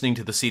 not listening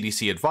to the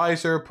CDC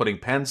advisor, putting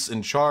Pence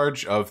in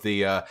charge of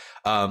the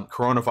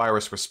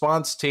coronavirus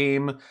response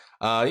team.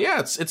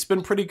 It's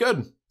been pretty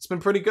good. It's been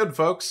pretty good,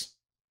 folks.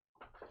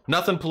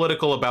 Nothing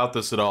political about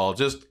this at all.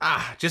 Just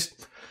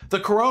the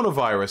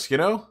coronavirus, you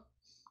know?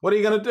 What are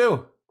you going to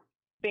do?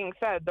 Being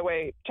said, the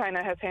way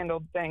China has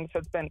handled things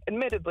has been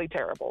admittedly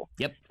terrible.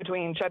 Yep.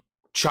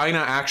 China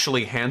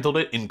actually handled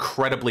it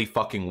incredibly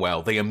fucking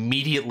well. They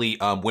immediately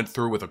went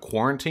through with a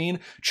quarantine.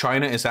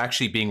 China is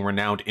actually being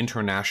renowned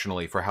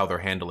internationally for how they're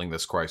handling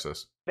this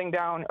crisis.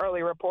 Down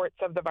early reports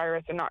of the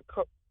virus and not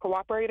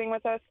cooperating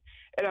with us,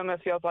 it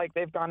almost feels like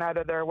they've gone out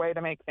of their way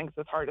to make things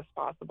as hard as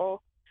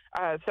possible.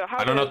 I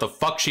don't know what the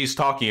fuck she's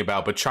talking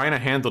about, but China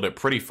handled it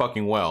pretty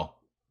fucking well.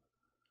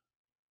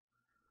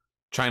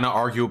 China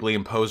arguably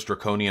imposed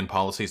draconian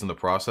policies in the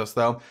process,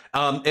 though.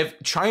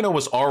 If China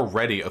was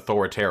already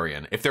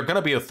authoritarian, if they're going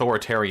to be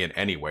authoritarian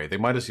anyway, they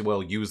might as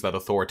well use that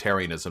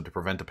authoritarianism to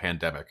prevent a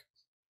pandemic.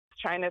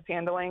 China's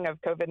handling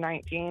of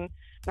COVID-19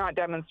 not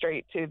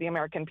demonstrate to the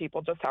American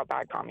people just how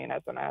bad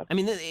communism is. I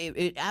mean,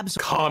 it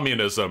absolutely...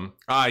 Communism.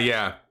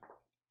 Yeah.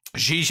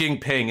 Xi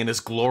Jinping and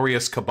his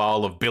glorious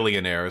cabal of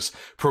billionaires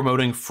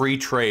promoting free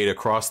trade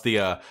across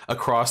the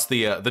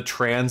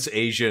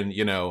trans-Asian,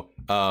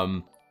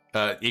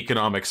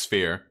 economic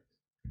sphere.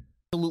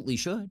 Absolutely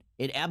should.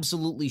 It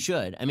absolutely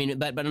should. I mean,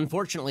 but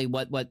unfortunately,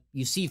 what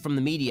you see from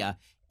the media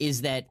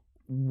is that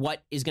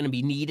what is going to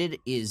be needed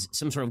is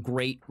some sort of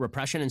great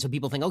repression, and so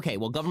people think, okay,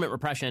 well, government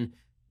repression,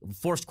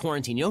 forced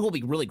quarantine. You know who will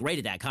be really great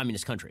at that?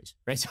 Communist countries,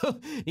 right? So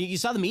you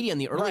saw the media in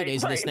the early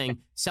days of this thing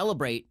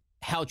celebrate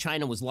how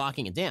China was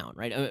locking it down,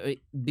 right?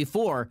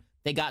 Before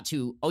they got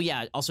to,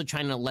 also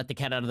China let the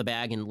cat out of the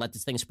bag and let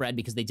this thing spread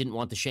because they didn't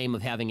want the shame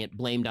of having it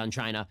blamed on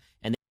China.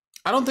 And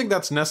I don't think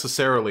that's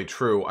necessarily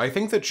true. I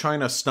think that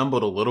China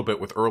stumbled a little bit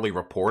with early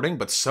reporting,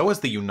 but so has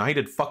the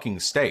United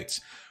fucking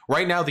States.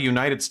 Right now, the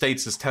United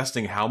States is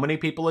testing how many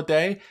people a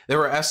day?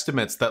 There are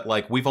estimates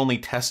that, we've only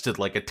tested,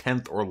 a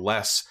tenth or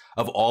less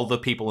of all the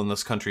people in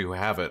this country who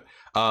have it.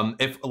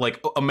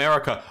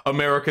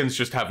 Americans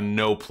just have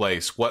no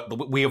place.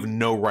 We have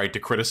no right to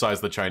criticize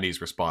the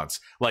Chinese response.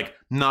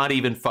 Not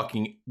even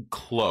fucking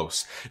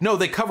close. No,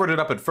 they covered it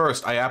up at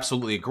first. I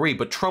absolutely agree.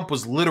 But Trump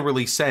was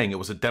literally saying it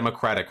was a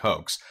Democratic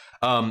hoax.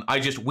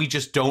 We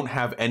just don't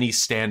have any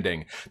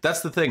standing. That's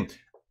the thing.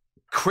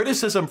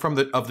 Criticism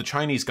of the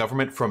Chinese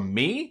government from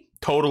me,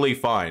 totally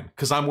fine,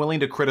 because I'm willing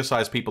to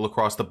criticize people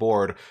across the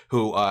board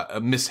who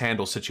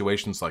mishandle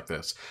situations like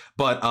this.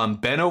 But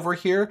Ben over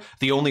here,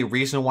 the only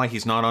reason why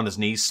he's not on his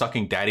knees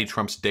sucking Daddy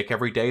Trump's dick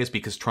every day is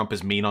because Trump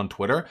is mean on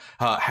Twitter,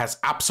 has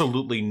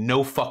absolutely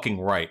no fucking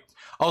right.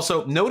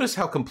 Also, notice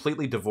how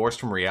completely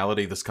divorced from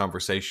reality this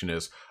conversation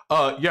is.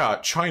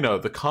 China,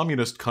 the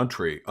communist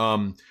country,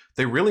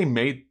 they really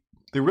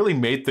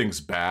made things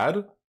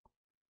bad.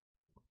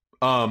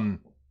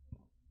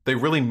 They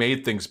really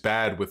made things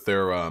bad with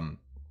their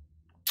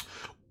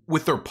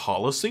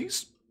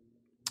policies.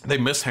 They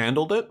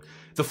mishandled it.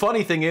 The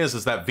funny thing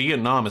is that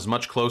Vietnam is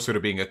much closer to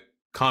being a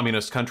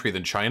communist country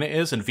than China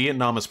is, and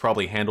Vietnam has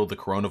probably handled the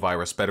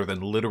coronavirus better than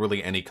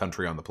literally any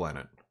country on the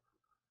planet.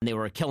 They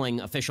were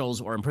killing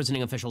officials or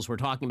imprisoning officials who were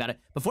talking about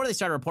it. Before they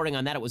started reporting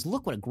on that, it was,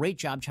 look what a great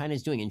job China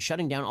is doing in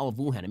shutting down all of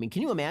Wuhan. I mean,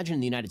 can you imagine in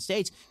the United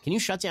States, can you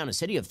shut down a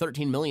city of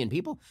 13 million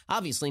people?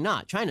 Obviously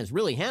not. China's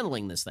really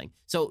handling this thing.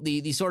 So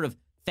the sort of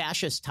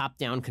fascist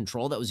top-down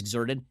control that was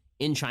exerted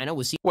in China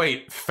was...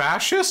 Wait,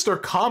 fascist or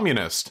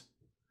communist?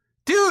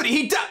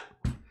 Dude,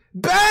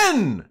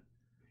 Ben!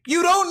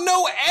 You don't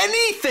know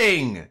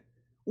anything!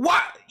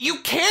 What? You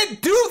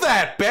can't do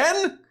that,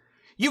 Ben!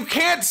 You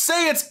can't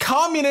say it's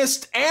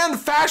communist and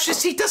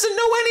fascist. He doesn't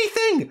know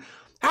anything!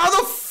 How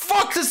the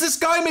fuck does this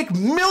guy make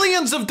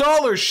millions of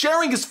dollars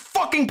sharing his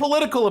fucking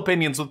political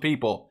opinions with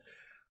people?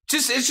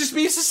 It's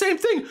the same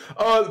thing.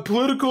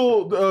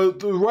 Political,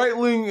 the right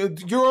wing,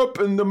 Europe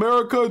and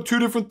America, two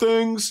different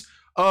things.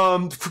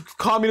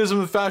 Communism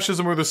and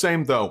fascism are the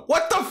same, though.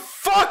 What the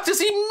fuck does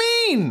he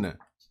mean?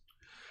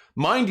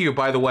 Mind you,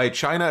 by the way,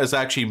 China is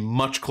actually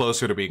much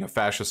closer to being a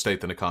fascist state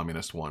than a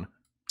communist one.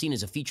 Seen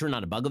as a feature,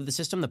 not a bug of the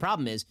system. The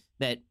problem is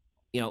that,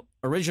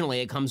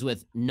 originally it comes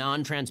with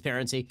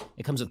non-transparency.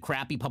 It comes with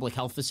crappy public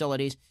health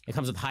facilities. It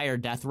comes with higher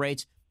death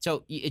rates.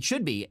 So it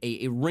should be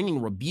a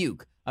ringing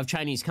rebuke of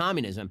Chinese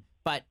communism.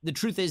 But the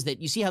truth is that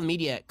you see how the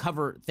media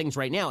cover things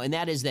right now, and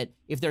that is that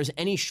if there's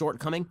any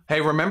shortcoming... Hey,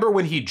 remember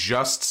when he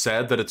just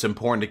said that it's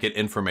important to get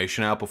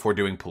information out before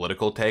doing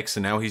political takes,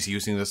 and now he's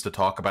using this to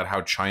talk about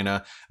how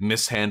China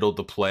mishandled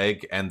the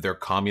plague and they're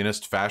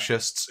communist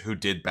fascists who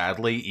did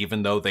badly,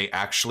 even though they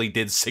actually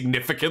did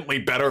significantly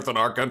better than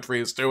our country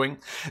is doing?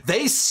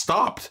 They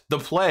stopped the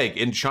plague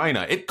in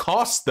China. It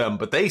cost them,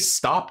 but they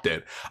stopped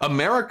it.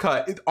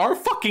 America, our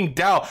fucking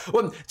Dow...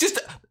 Just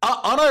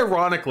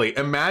unironically,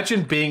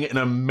 imagine being an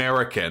American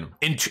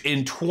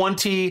in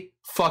 20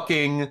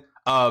 fucking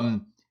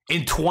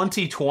in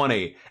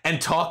 2020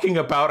 and talking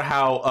about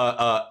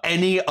how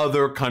any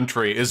other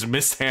country is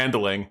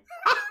mishandling.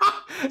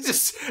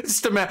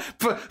 just a man,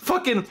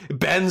 fucking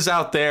Ben's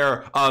out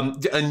there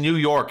in New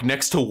York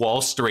next to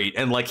Wall Street,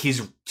 and like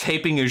he's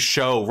taping his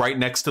show right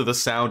next to the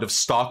sound of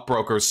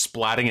stockbrokers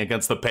splatting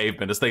against the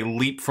pavement as they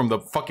leap from the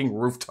fucking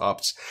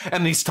rooftops.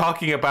 And he's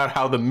talking about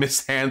how the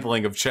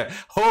mishandling of China.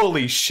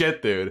 Holy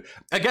shit, dude.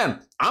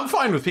 Again, I'm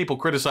fine with people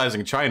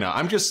criticizing China.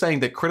 I'm just saying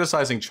that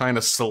criticizing China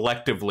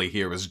selectively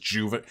here is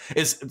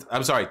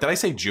I'm sorry, did I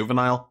say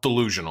juvenile?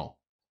 Delusional.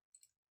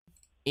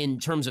 In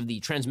terms of the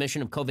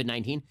transmission of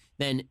COVID-19,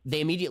 then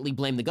they immediately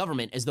blame the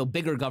government as though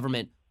bigger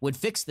government would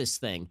fix this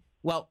thing.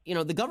 Well, you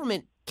know, the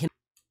government can...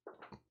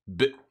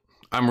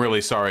 I'm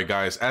really sorry,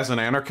 guys. As an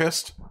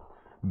anarchist,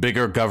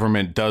 bigger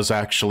government does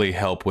actually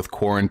help with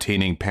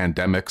quarantining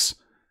pandemics.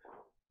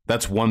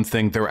 That's one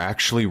thing they're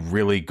actually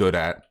really good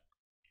at.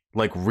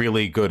 Like,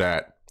 really good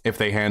at. If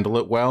they handle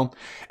it well.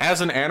 As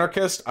an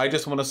anarchist, I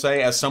just want to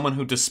say, as someone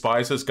who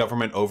despises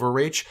government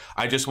overreach,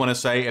 I just want to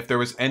say, if there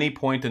was any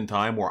point in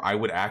time where I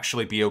would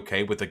actually be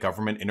okay with the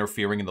government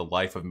interfering in the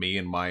life of me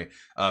and my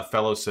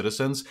fellow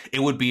citizens, it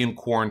would be in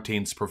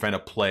quarantines to prevent a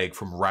plague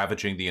from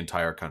ravaging the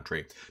entire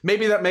country.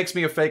 Maybe that makes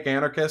me a fake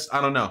anarchist.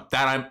 I don't know.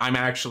 That I'm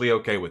actually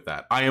okay with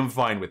that. I am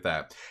fine with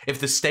that. If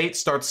the state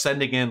starts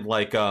sending in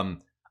like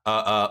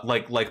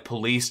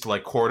police to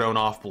like cordon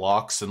off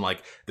blocks and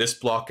like this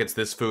block gets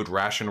this food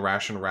ration.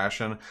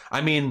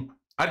 I mean,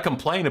 I'd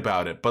complain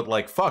about it, but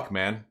like, fuck,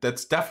 man,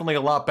 that's definitely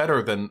a lot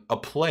better than a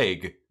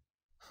plague.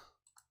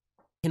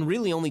 Can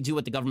really only do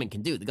what the government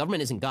can do. The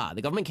government isn't God.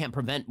 The government can't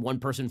prevent one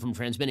person from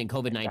transmitting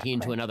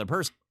COVID-19 to another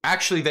person.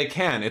 Actually, they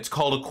can. It's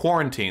called a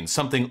quarantine,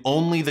 something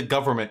only the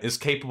government is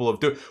capable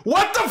of doing.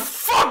 What the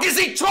fuck is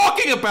he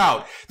talking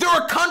about? There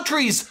are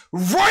countries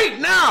right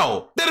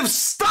now that have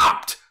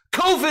stopped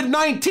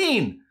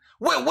COVID-19.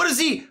 What is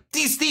he?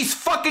 These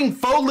fucking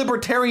faux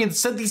libertarians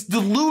said these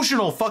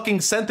delusional fucking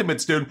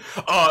sentiments, dude.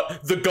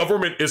 The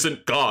government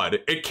isn't God.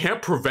 It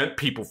can't prevent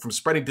people from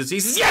spreading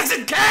diseases. Yes,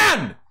 it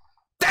can.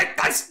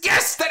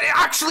 Yes, that it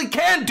actually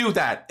can do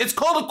that. It's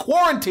called a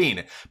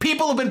quarantine.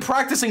 People have been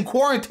practicing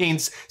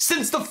quarantines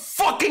since the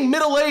fucking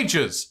Middle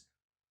Ages.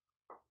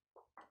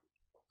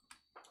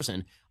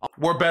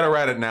 We're better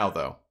at it now,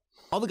 though.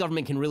 All the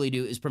government can really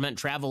do is prevent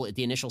travel at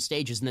the initial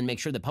stages and then make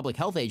sure that public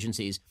health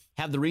agencies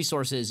have the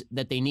resources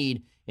that they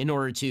need in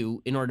order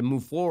to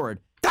move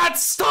forward. That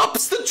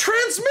stops the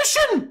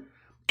transmission!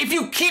 If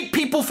you keep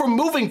people from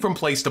moving from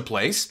place to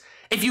place,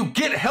 if you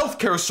get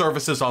healthcare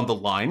services on the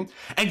line,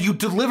 and you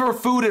deliver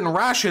food and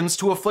rations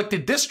to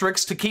afflicted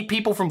districts to keep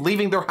people from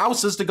leaving their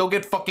houses to go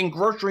get fucking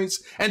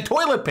groceries and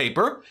toilet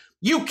paper,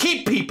 you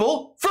keep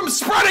people from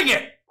spreading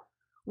it!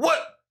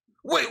 What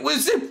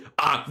was it?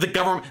 The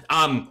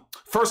government,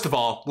 first of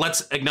all,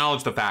 let's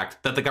acknowledge the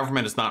fact that the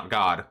government is not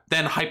God.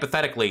 Then,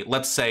 hypothetically,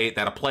 let's say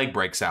that a plague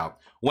breaks out.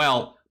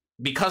 Well,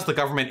 because the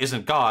government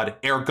isn't God,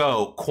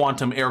 ergo,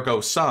 quantum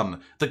ergo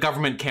sum, the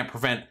government can't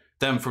prevent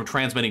them from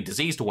transmitting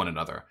disease to one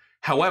another.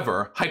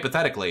 However,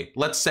 hypothetically,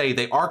 let's say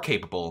they are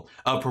capable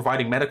of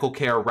providing medical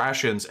care,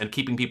 rations, and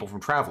keeping people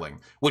from traveling,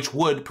 which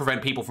would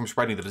prevent people from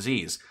spreading the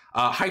disease.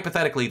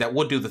 Hypothetically, that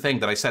would do the thing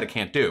that I said it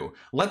can't do.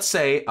 Let's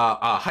say,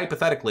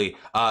 hypothetically,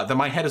 that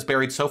my head is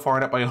buried so far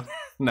in up my own...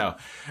 No.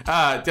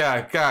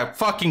 God,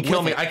 fucking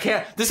kill me. I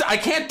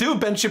can't do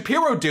Ben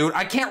Shapiro, dude.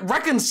 I can't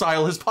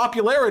reconcile his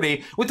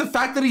popularity with the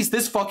fact that he's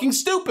this fucking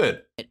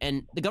stupid.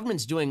 And the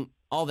government's doing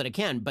all that it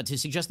can, but to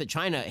suggest that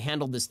China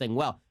handled this thing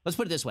well, let's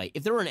put it this way.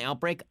 If there were an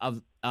outbreak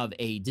of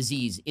a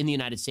disease in the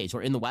United States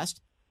or in the West,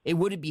 it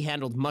would be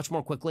handled much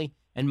more quickly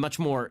and much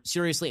more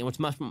seriously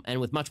and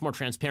with much more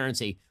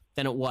transparency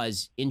than it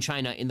was in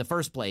China in the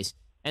first place.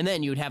 And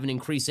then you would have an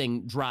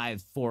increasing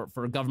drive for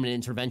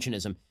government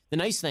interventionism. The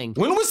nice thing...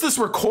 When was this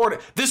recorded?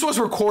 This was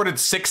recorded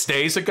 6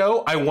 days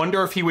ago. I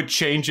wonder if he would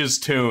change his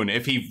tune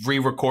if he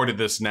re-recorded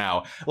this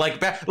now.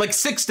 Like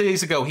 6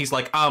 days ago, he's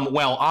like,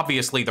 well,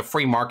 obviously the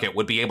free market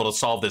would be able to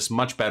solve this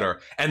much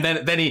better. And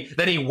then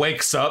he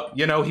wakes up,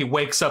 he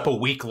wakes up a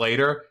week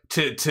later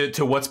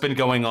to what's been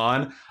going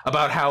on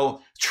about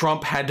how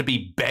Trump had to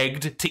be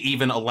begged to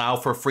even allow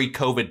for free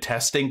COVID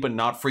testing, but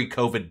not free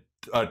COVID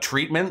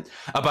treatment,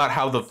 about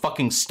how the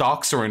fucking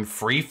stocks are in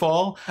free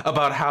fall,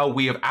 about how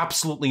we have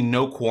absolutely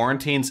no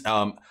quarantines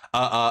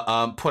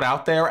put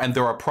out there, and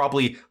there are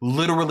probably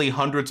literally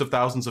hundreds of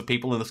thousands of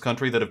people in this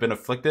country that have been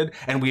afflicted,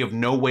 and we have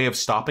no way of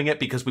stopping it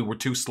because we were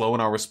too slow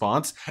in our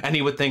response. And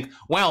he would think,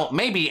 well,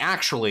 maybe,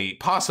 actually,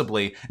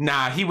 possibly.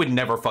 Nah, he would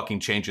never fucking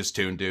change his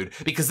tune, dude,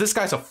 because this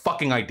guy's a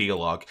fucking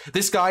ideologue.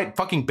 This guy,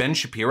 fucking Ben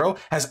Shapiro,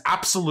 has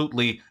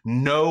absolutely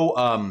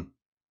no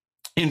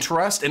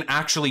interest in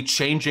actually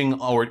changing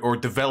or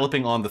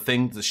developing on the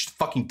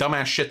fucking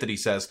dumbass shit that he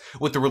says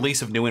with the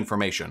release of new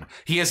information.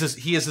 He has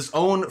his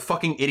own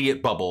fucking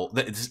idiot bubble,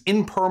 that is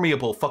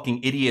impermeable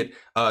fucking idiot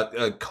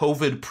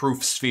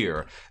COVID-proof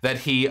sphere that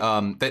he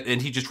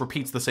and he just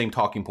repeats the same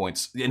talking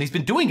points, and he's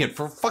been doing it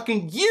for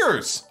fucking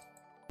years.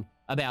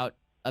 About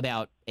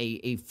about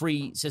a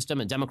free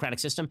system, a democratic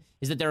system,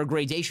 is that there are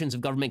gradations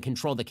of government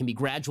control that can be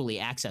gradually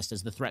accessed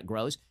as the threat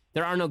grows.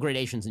 There are no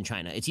gradations in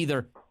China. It's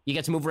either you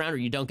get to move around or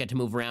you don't get to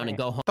move around and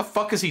go home. What the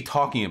fuck is he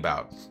talking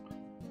about?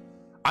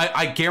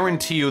 I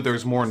guarantee you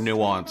there's more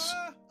nuance.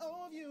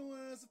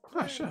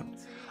 Oh, shit.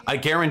 I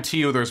guarantee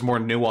you there's more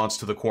nuance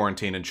to the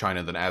quarantine in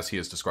China than as he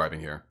is describing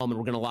here. And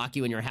we're going to lock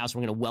you in your house. We're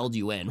going to weld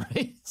you in,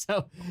 right?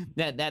 So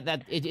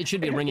it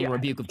should be a ringing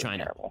rebuke of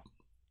China. Terrible.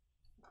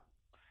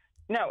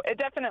 No, it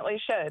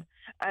definitely should.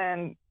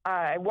 And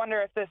I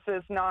wonder if this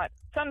is not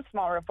some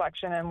small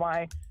reflection in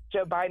why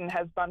Joe Biden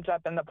has bumped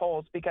up in the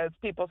polls, because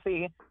people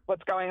see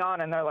what's going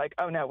on and they're like,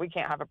 oh no, we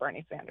can't have a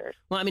Bernie Sanders.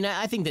 Well, I mean,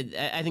 I think that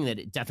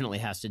it definitely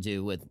has to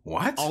do with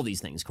all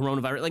these things.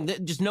 Coronavirus,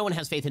 like just no one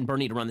has faith in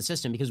Bernie to run the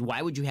system, because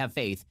why would you have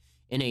faith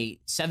in a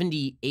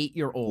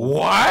 78-year-old?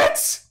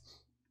 What?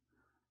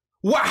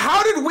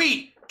 How did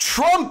we?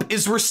 Trump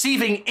is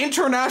receiving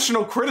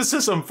international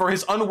criticism for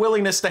his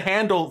unwillingness to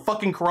handle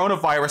fucking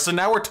coronavirus, and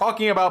now we're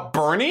talking about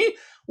Bernie?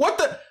 What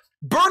the?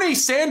 Bernie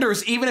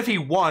Sanders, even if he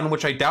won,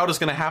 which I doubt is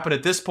going to happen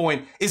at this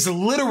point, is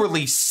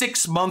literally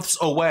 6 months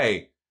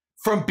away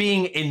from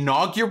being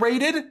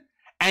inaugurated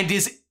and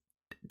is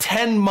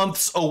 10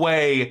 months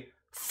away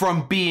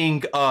from being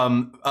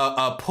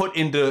put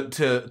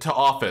into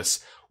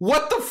office.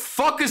 What the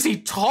fuck is he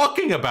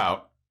talking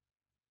about?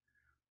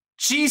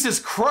 Jesus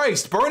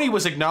Christ, Bernie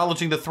was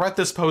acknowledging the threat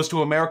this posed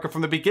to America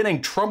from the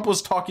beginning. Trump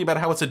was talking about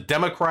how it's a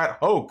Democrat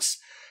hoax.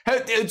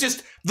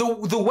 Just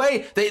the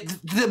way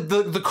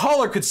the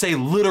caller could say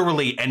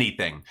literally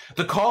anything.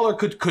 The caller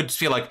could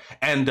feel like,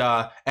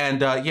 yeah,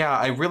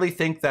 I really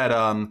think that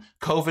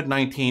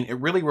COVID-19, it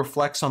really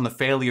reflects on the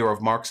failure of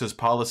Marx's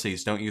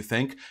policies, don't you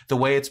think? The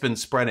way it's been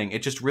spreading,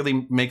 it just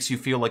really makes you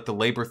feel like the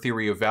labor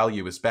theory of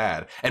value is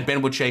bad. And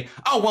Ben would say,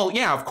 oh, well,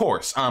 yeah, of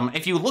course.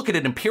 If you look at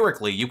it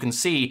empirically, you can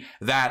see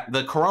that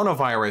the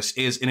coronavirus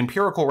is an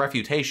empirical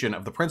refutation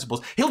of the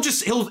principles. He'll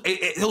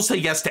say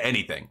yes to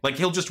anything. Like,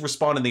 he'll just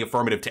respond in the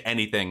affirmative to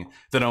anything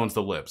that owns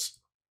the libs.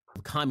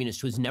 A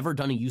communist who has never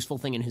done a useful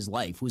thing in his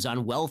life, who's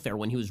on welfare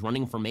when he was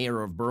running for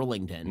mayor of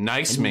Burlington.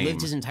 Nice and meme.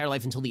 Lived his entire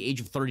life until the age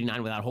of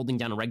 39 without holding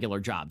down a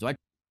regular job.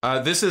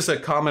 This is a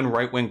common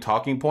right-wing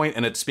talking point,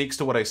 and it speaks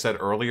to what I said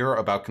earlier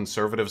about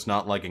conservatives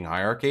not liking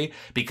hierarchy,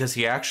 because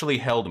he actually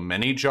held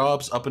many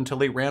jobs up until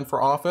he ran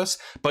for office,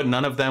 but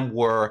none of them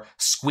were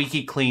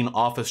squeaky clean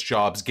office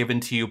jobs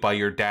given to you by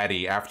your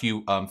daddy after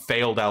you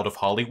failed out of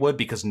Hollywood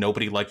because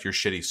nobody liked your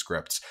shitty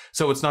scripts.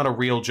 So it's not a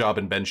real job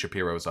in Ben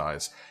Shapiro's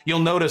eyes. You'll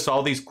notice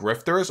all these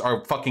grifters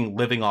are fucking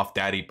living off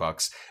daddy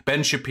bucks.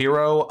 Ben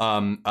Shapiro,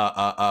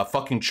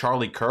 fucking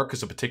Charlie Kirk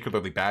is a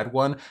particularly bad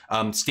one.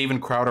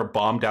 Steven Crowder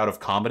bombed out of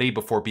comedy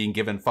before being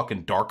given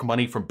fucking dark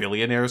money from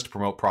billionaires to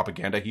promote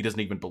propaganda he doesn't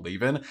even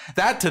believe in.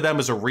 That to them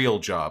is a real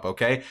job,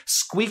 okay?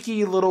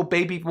 Squeaky little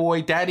baby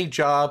boy daddy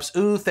jobs.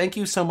 Ooh, thank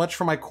you so much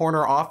for my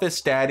corner office,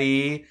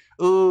 daddy.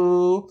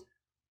 Ooh.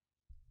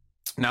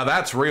 Now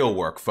that's real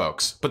work,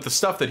 folks. But the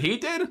stuff that he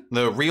did,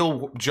 the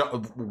real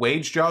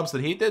wage jobs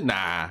that he did,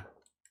 nah.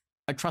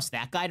 I trust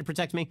that guy to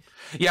protect me?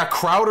 Yeah,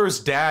 Crowder's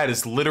dad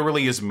is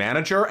literally his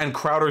manager, and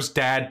Crowder's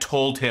dad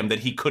told him that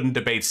he couldn't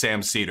debate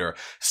Sam Seder.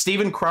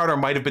 Steven Crowder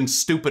might have been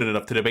stupid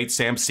enough to debate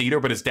Sam Seder,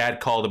 but his dad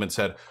called him and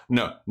said,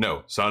 no,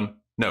 son,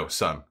 no,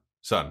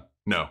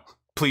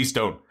 please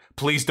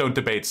don't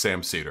debate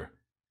Sam Seder.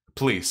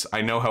 Please,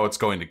 I know how it's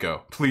going to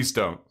go. Please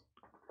don't.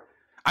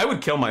 I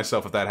would kill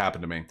myself if that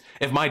happened to me.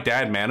 If my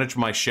dad managed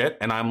my shit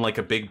and I'm like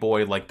a big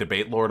boy, like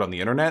debate lord on the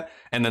internet,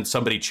 and then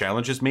somebody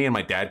challenges me and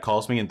my dad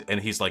calls me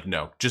and he's like,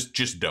 no, just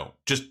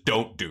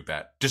don't do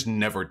that. Just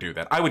never do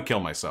that. I would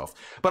kill myself.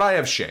 But I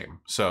have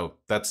shame. So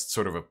that's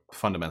sort of a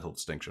fundamental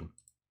distinction.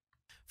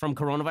 From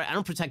coronavirus, I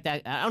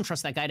don't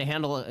trust that guy to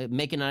handle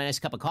making a nice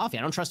cup of coffee.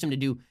 I don't trust him to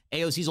do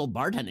AOC's old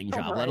bartending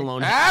job, let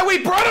alone.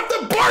 We brought up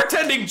the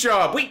bartending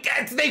job.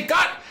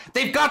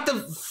 They've got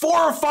the 4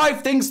 or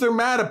 5 things they're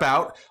mad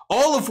about,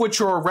 all of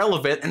which are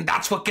irrelevant, and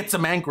that's what gets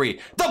them angry.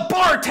 The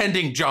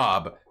bartending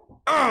job.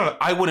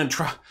 I wouldn't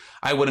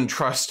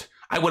trust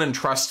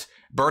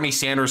Bernie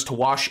Sanders to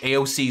wash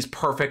AOC's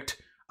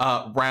perfect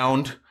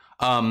round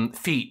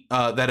feet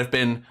that have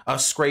been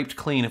scraped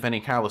clean of any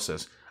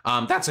calluses.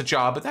 That's a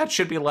job, but that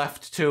should be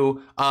left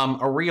to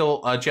a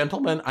real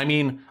gentleman. I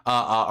mean,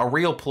 a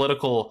real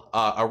political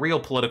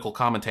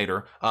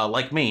commentator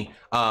like me.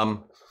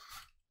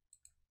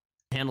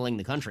 Handling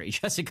the country,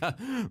 Jessica.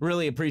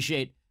 Really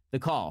appreciate the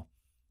call.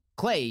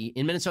 Clay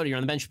in Minnesota, you're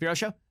on the Ben Shapiro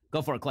Show.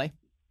 Go for it, Clay.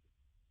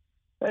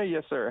 Hey,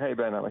 yes, sir. Hey,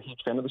 Ben, I'm a huge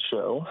fan of the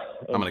show.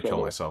 I'm going to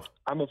kill myself.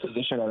 I'm a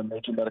physician at a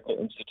major medical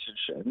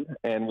institution,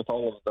 and with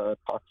all of the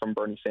talk from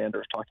Bernie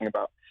Sanders talking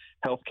about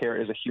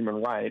healthcare is a human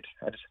right,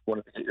 I just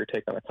wanted to get your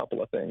take on a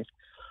couple of things.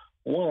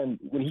 One,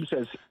 when he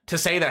says... To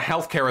say that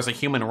healthcare is a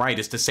human right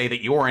is to say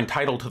that you are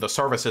entitled to the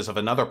services of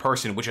another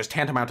person, which is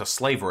tantamount to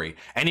slavery.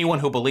 Anyone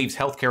who believes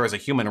healthcare is a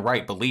human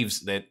right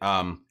believes that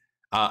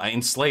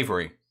in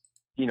slavery.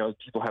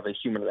 people have a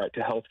human right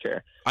to health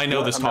care. I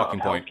know this talking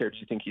point. Healthcare do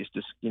you think he's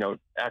just,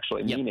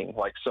 actually meaning?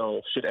 Like,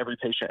 so should every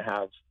patient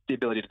have the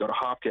ability to go to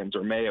Hopkins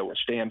or Mayo or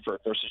Stanford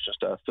versus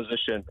just a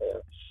physician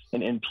or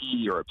an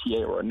NP or a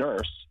PA or a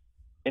nurse?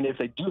 And if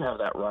they do have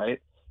that right,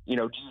 do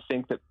you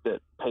think that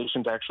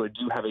patients actually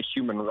do have a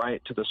human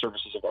right to the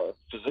services of our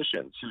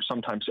physicians, who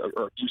sometimes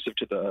are abusive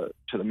to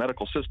the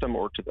medical system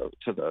or to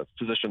the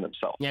physician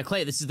themselves? Yeah,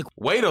 Clay, this is the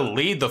way to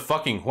lead the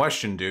fucking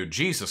question, dude.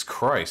 Jesus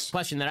Christ.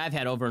 Question that I've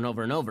had over and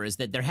over and over is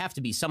that there have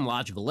to be some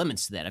logical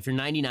limits to that. If you're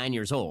 99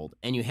 years old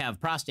and you have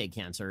prostate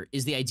cancer,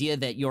 is the idea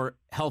that your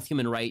health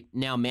human right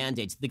now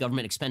mandates that the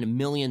government expend $1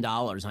 million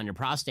on your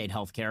prostate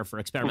health care for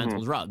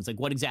experimental drugs? Like,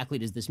 what exactly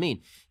does this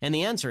mean? And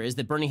the answer is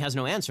that Bernie has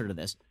no answer to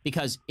this,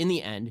 because in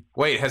the end...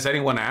 Wait, has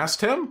anyone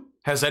asked him?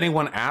 Has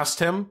anyone asked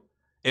him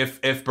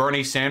if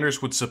Bernie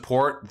Sanders would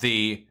support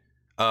the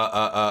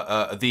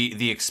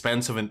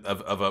expense of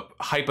a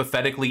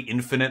hypothetically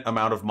infinite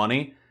amount of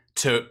money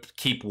to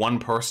keep one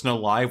person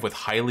alive with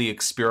highly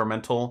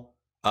experimental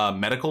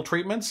medical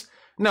treatments?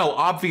 No,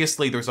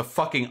 obviously there's a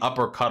fucking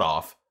upper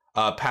cutoff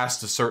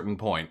past a certain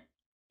point.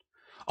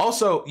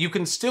 Also, you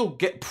can still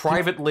get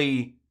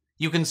privately.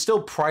 You can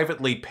still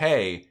privately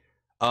pay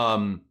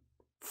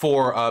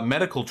for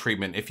medical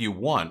treatment if you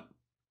want.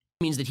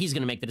 Means that he's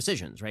going to make the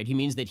decisions, right? He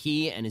means that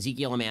he and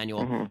Ezekiel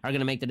Emanuel are going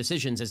to make the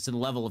decisions as to the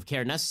level of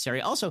care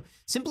necessary. Also,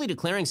 simply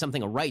declaring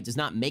something a right does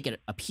not make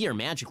it appear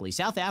magically.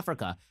 South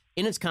Africa,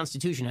 in its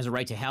constitution, has a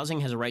right to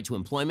housing, has a right to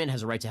employment,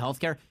 has a right to health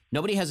care.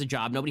 Nobody has a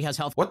job. Nobody has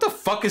health. What the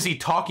fuck is he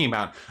talking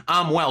about?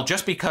 Well,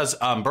 just because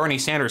Bernie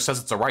Sanders says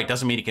it's a right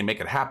doesn't mean he can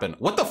make it happen.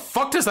 What the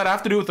fuck does that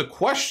have to do with the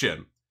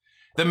question?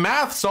 The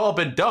math's all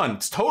been done.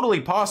 It's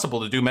totally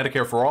possible to do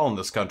Medicare for all in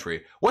this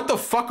country. What the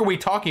fuck are we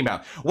talking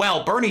about?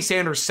 Well, Bernie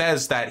Sanders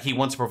says that he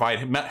wants to provide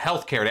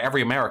health care to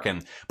every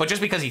American, but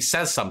just because he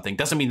says something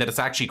doesn't mean that it's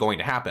actually going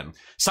to happen.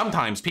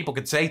 Sometimes people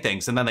could say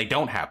things and then they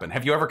don't happen.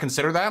 Have you ever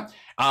considered that?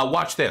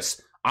 Watch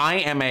this. I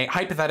am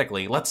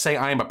hypothetically, let's say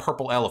I am a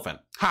purple elephant.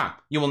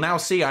 You will now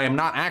see I am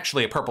not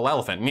actually a purple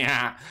elephant.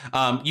 Yeah.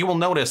 You will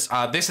notice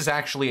this is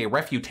actually a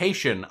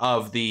refutation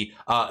of the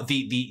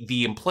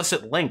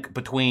implicit link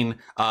between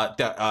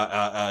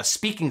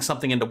speaking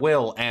something into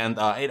will and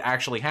it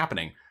actually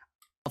happening.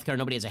 Healthcare,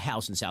 nobody has a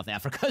house in South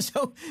Africa,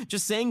 so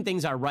just saying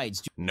things are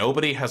rights.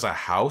 Nobody has a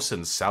house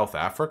in South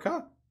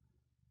Africa?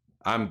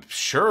 I'm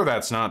sure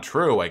that's not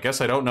true. I guess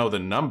I don't know the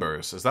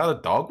numbers. Is that a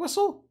dog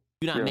whistle?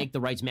 Do not make the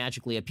rights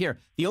magically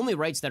appear. The only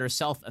rights that are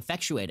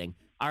self-effectuating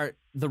are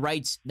the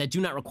rights that do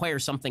not require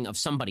something of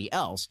somebody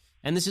else.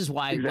 And this is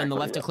why when the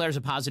left declares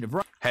a positive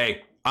right...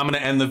 Hey, I'm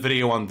going to end the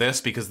video on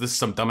this because this is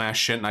some dumbass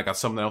shit and I got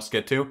something else to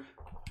get to.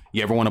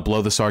 You ever want to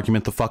blow this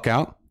argument the fuck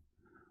out?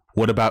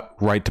 What about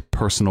right to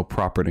personal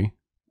property?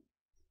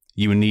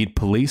 You need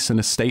police and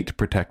a state to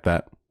protect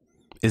that.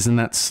 Isn't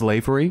that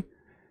slavery?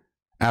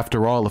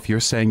 After all, if you're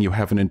saying you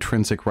have an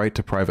intrinsic right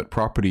to private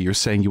property, you're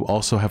saying you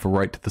also have a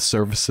right to the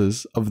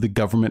services of the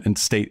government and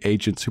state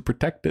agents who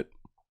protect it.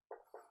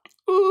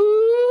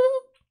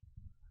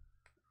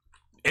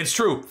 It's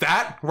true.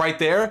 That right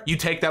there, you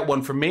take that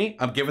one from me,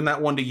 I'm giving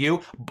that one to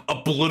you,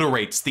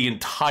 obliterates the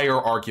entire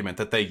argument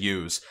that they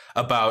use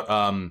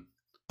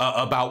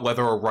about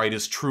whether a right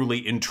is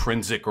truly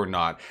intrinsic or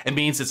not. It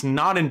means it's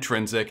not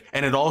intrinsic,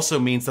 and it also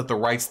means that the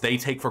rights they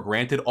take for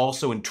granted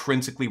also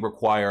intrinsically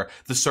require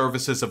the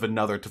services of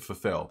another to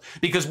fulfill.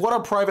 Because what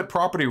are private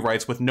property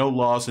rights with no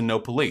laws and no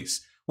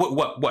police?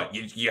 What?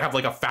 You have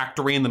like a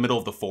factory in the middle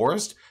of the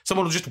forest?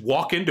 Someone will just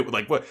walk into it.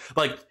 Like what?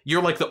 Like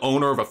you're like the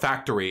owner of a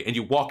factory and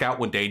you walk out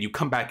one day and you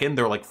come back in,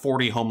 there are like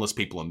 40 homeless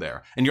people in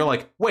there. And you're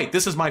like, wait,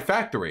 this is my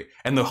factory.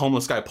 And the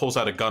homeless guy pulls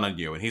out a gun on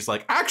you and he's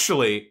like,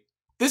 actually,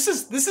 this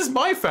is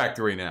my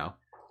factory now.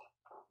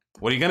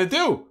 What are you gonna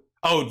do?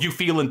 Oh, you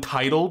feel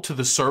entitled to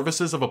the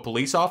services of a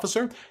police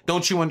officer?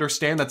 Don't you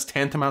understand that's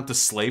tantamount to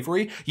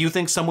slavery? You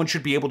think someone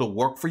should be able to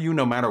work for you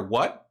no matter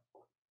what?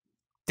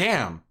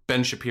 Damn,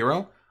 Ben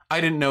Shapiro. I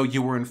didn't know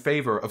you were in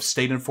favor of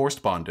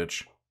state-enforced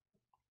bondage.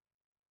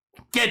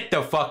 Get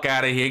the fuck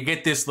out of here.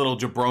 Get this little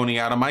jabroni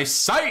out of my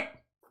sight!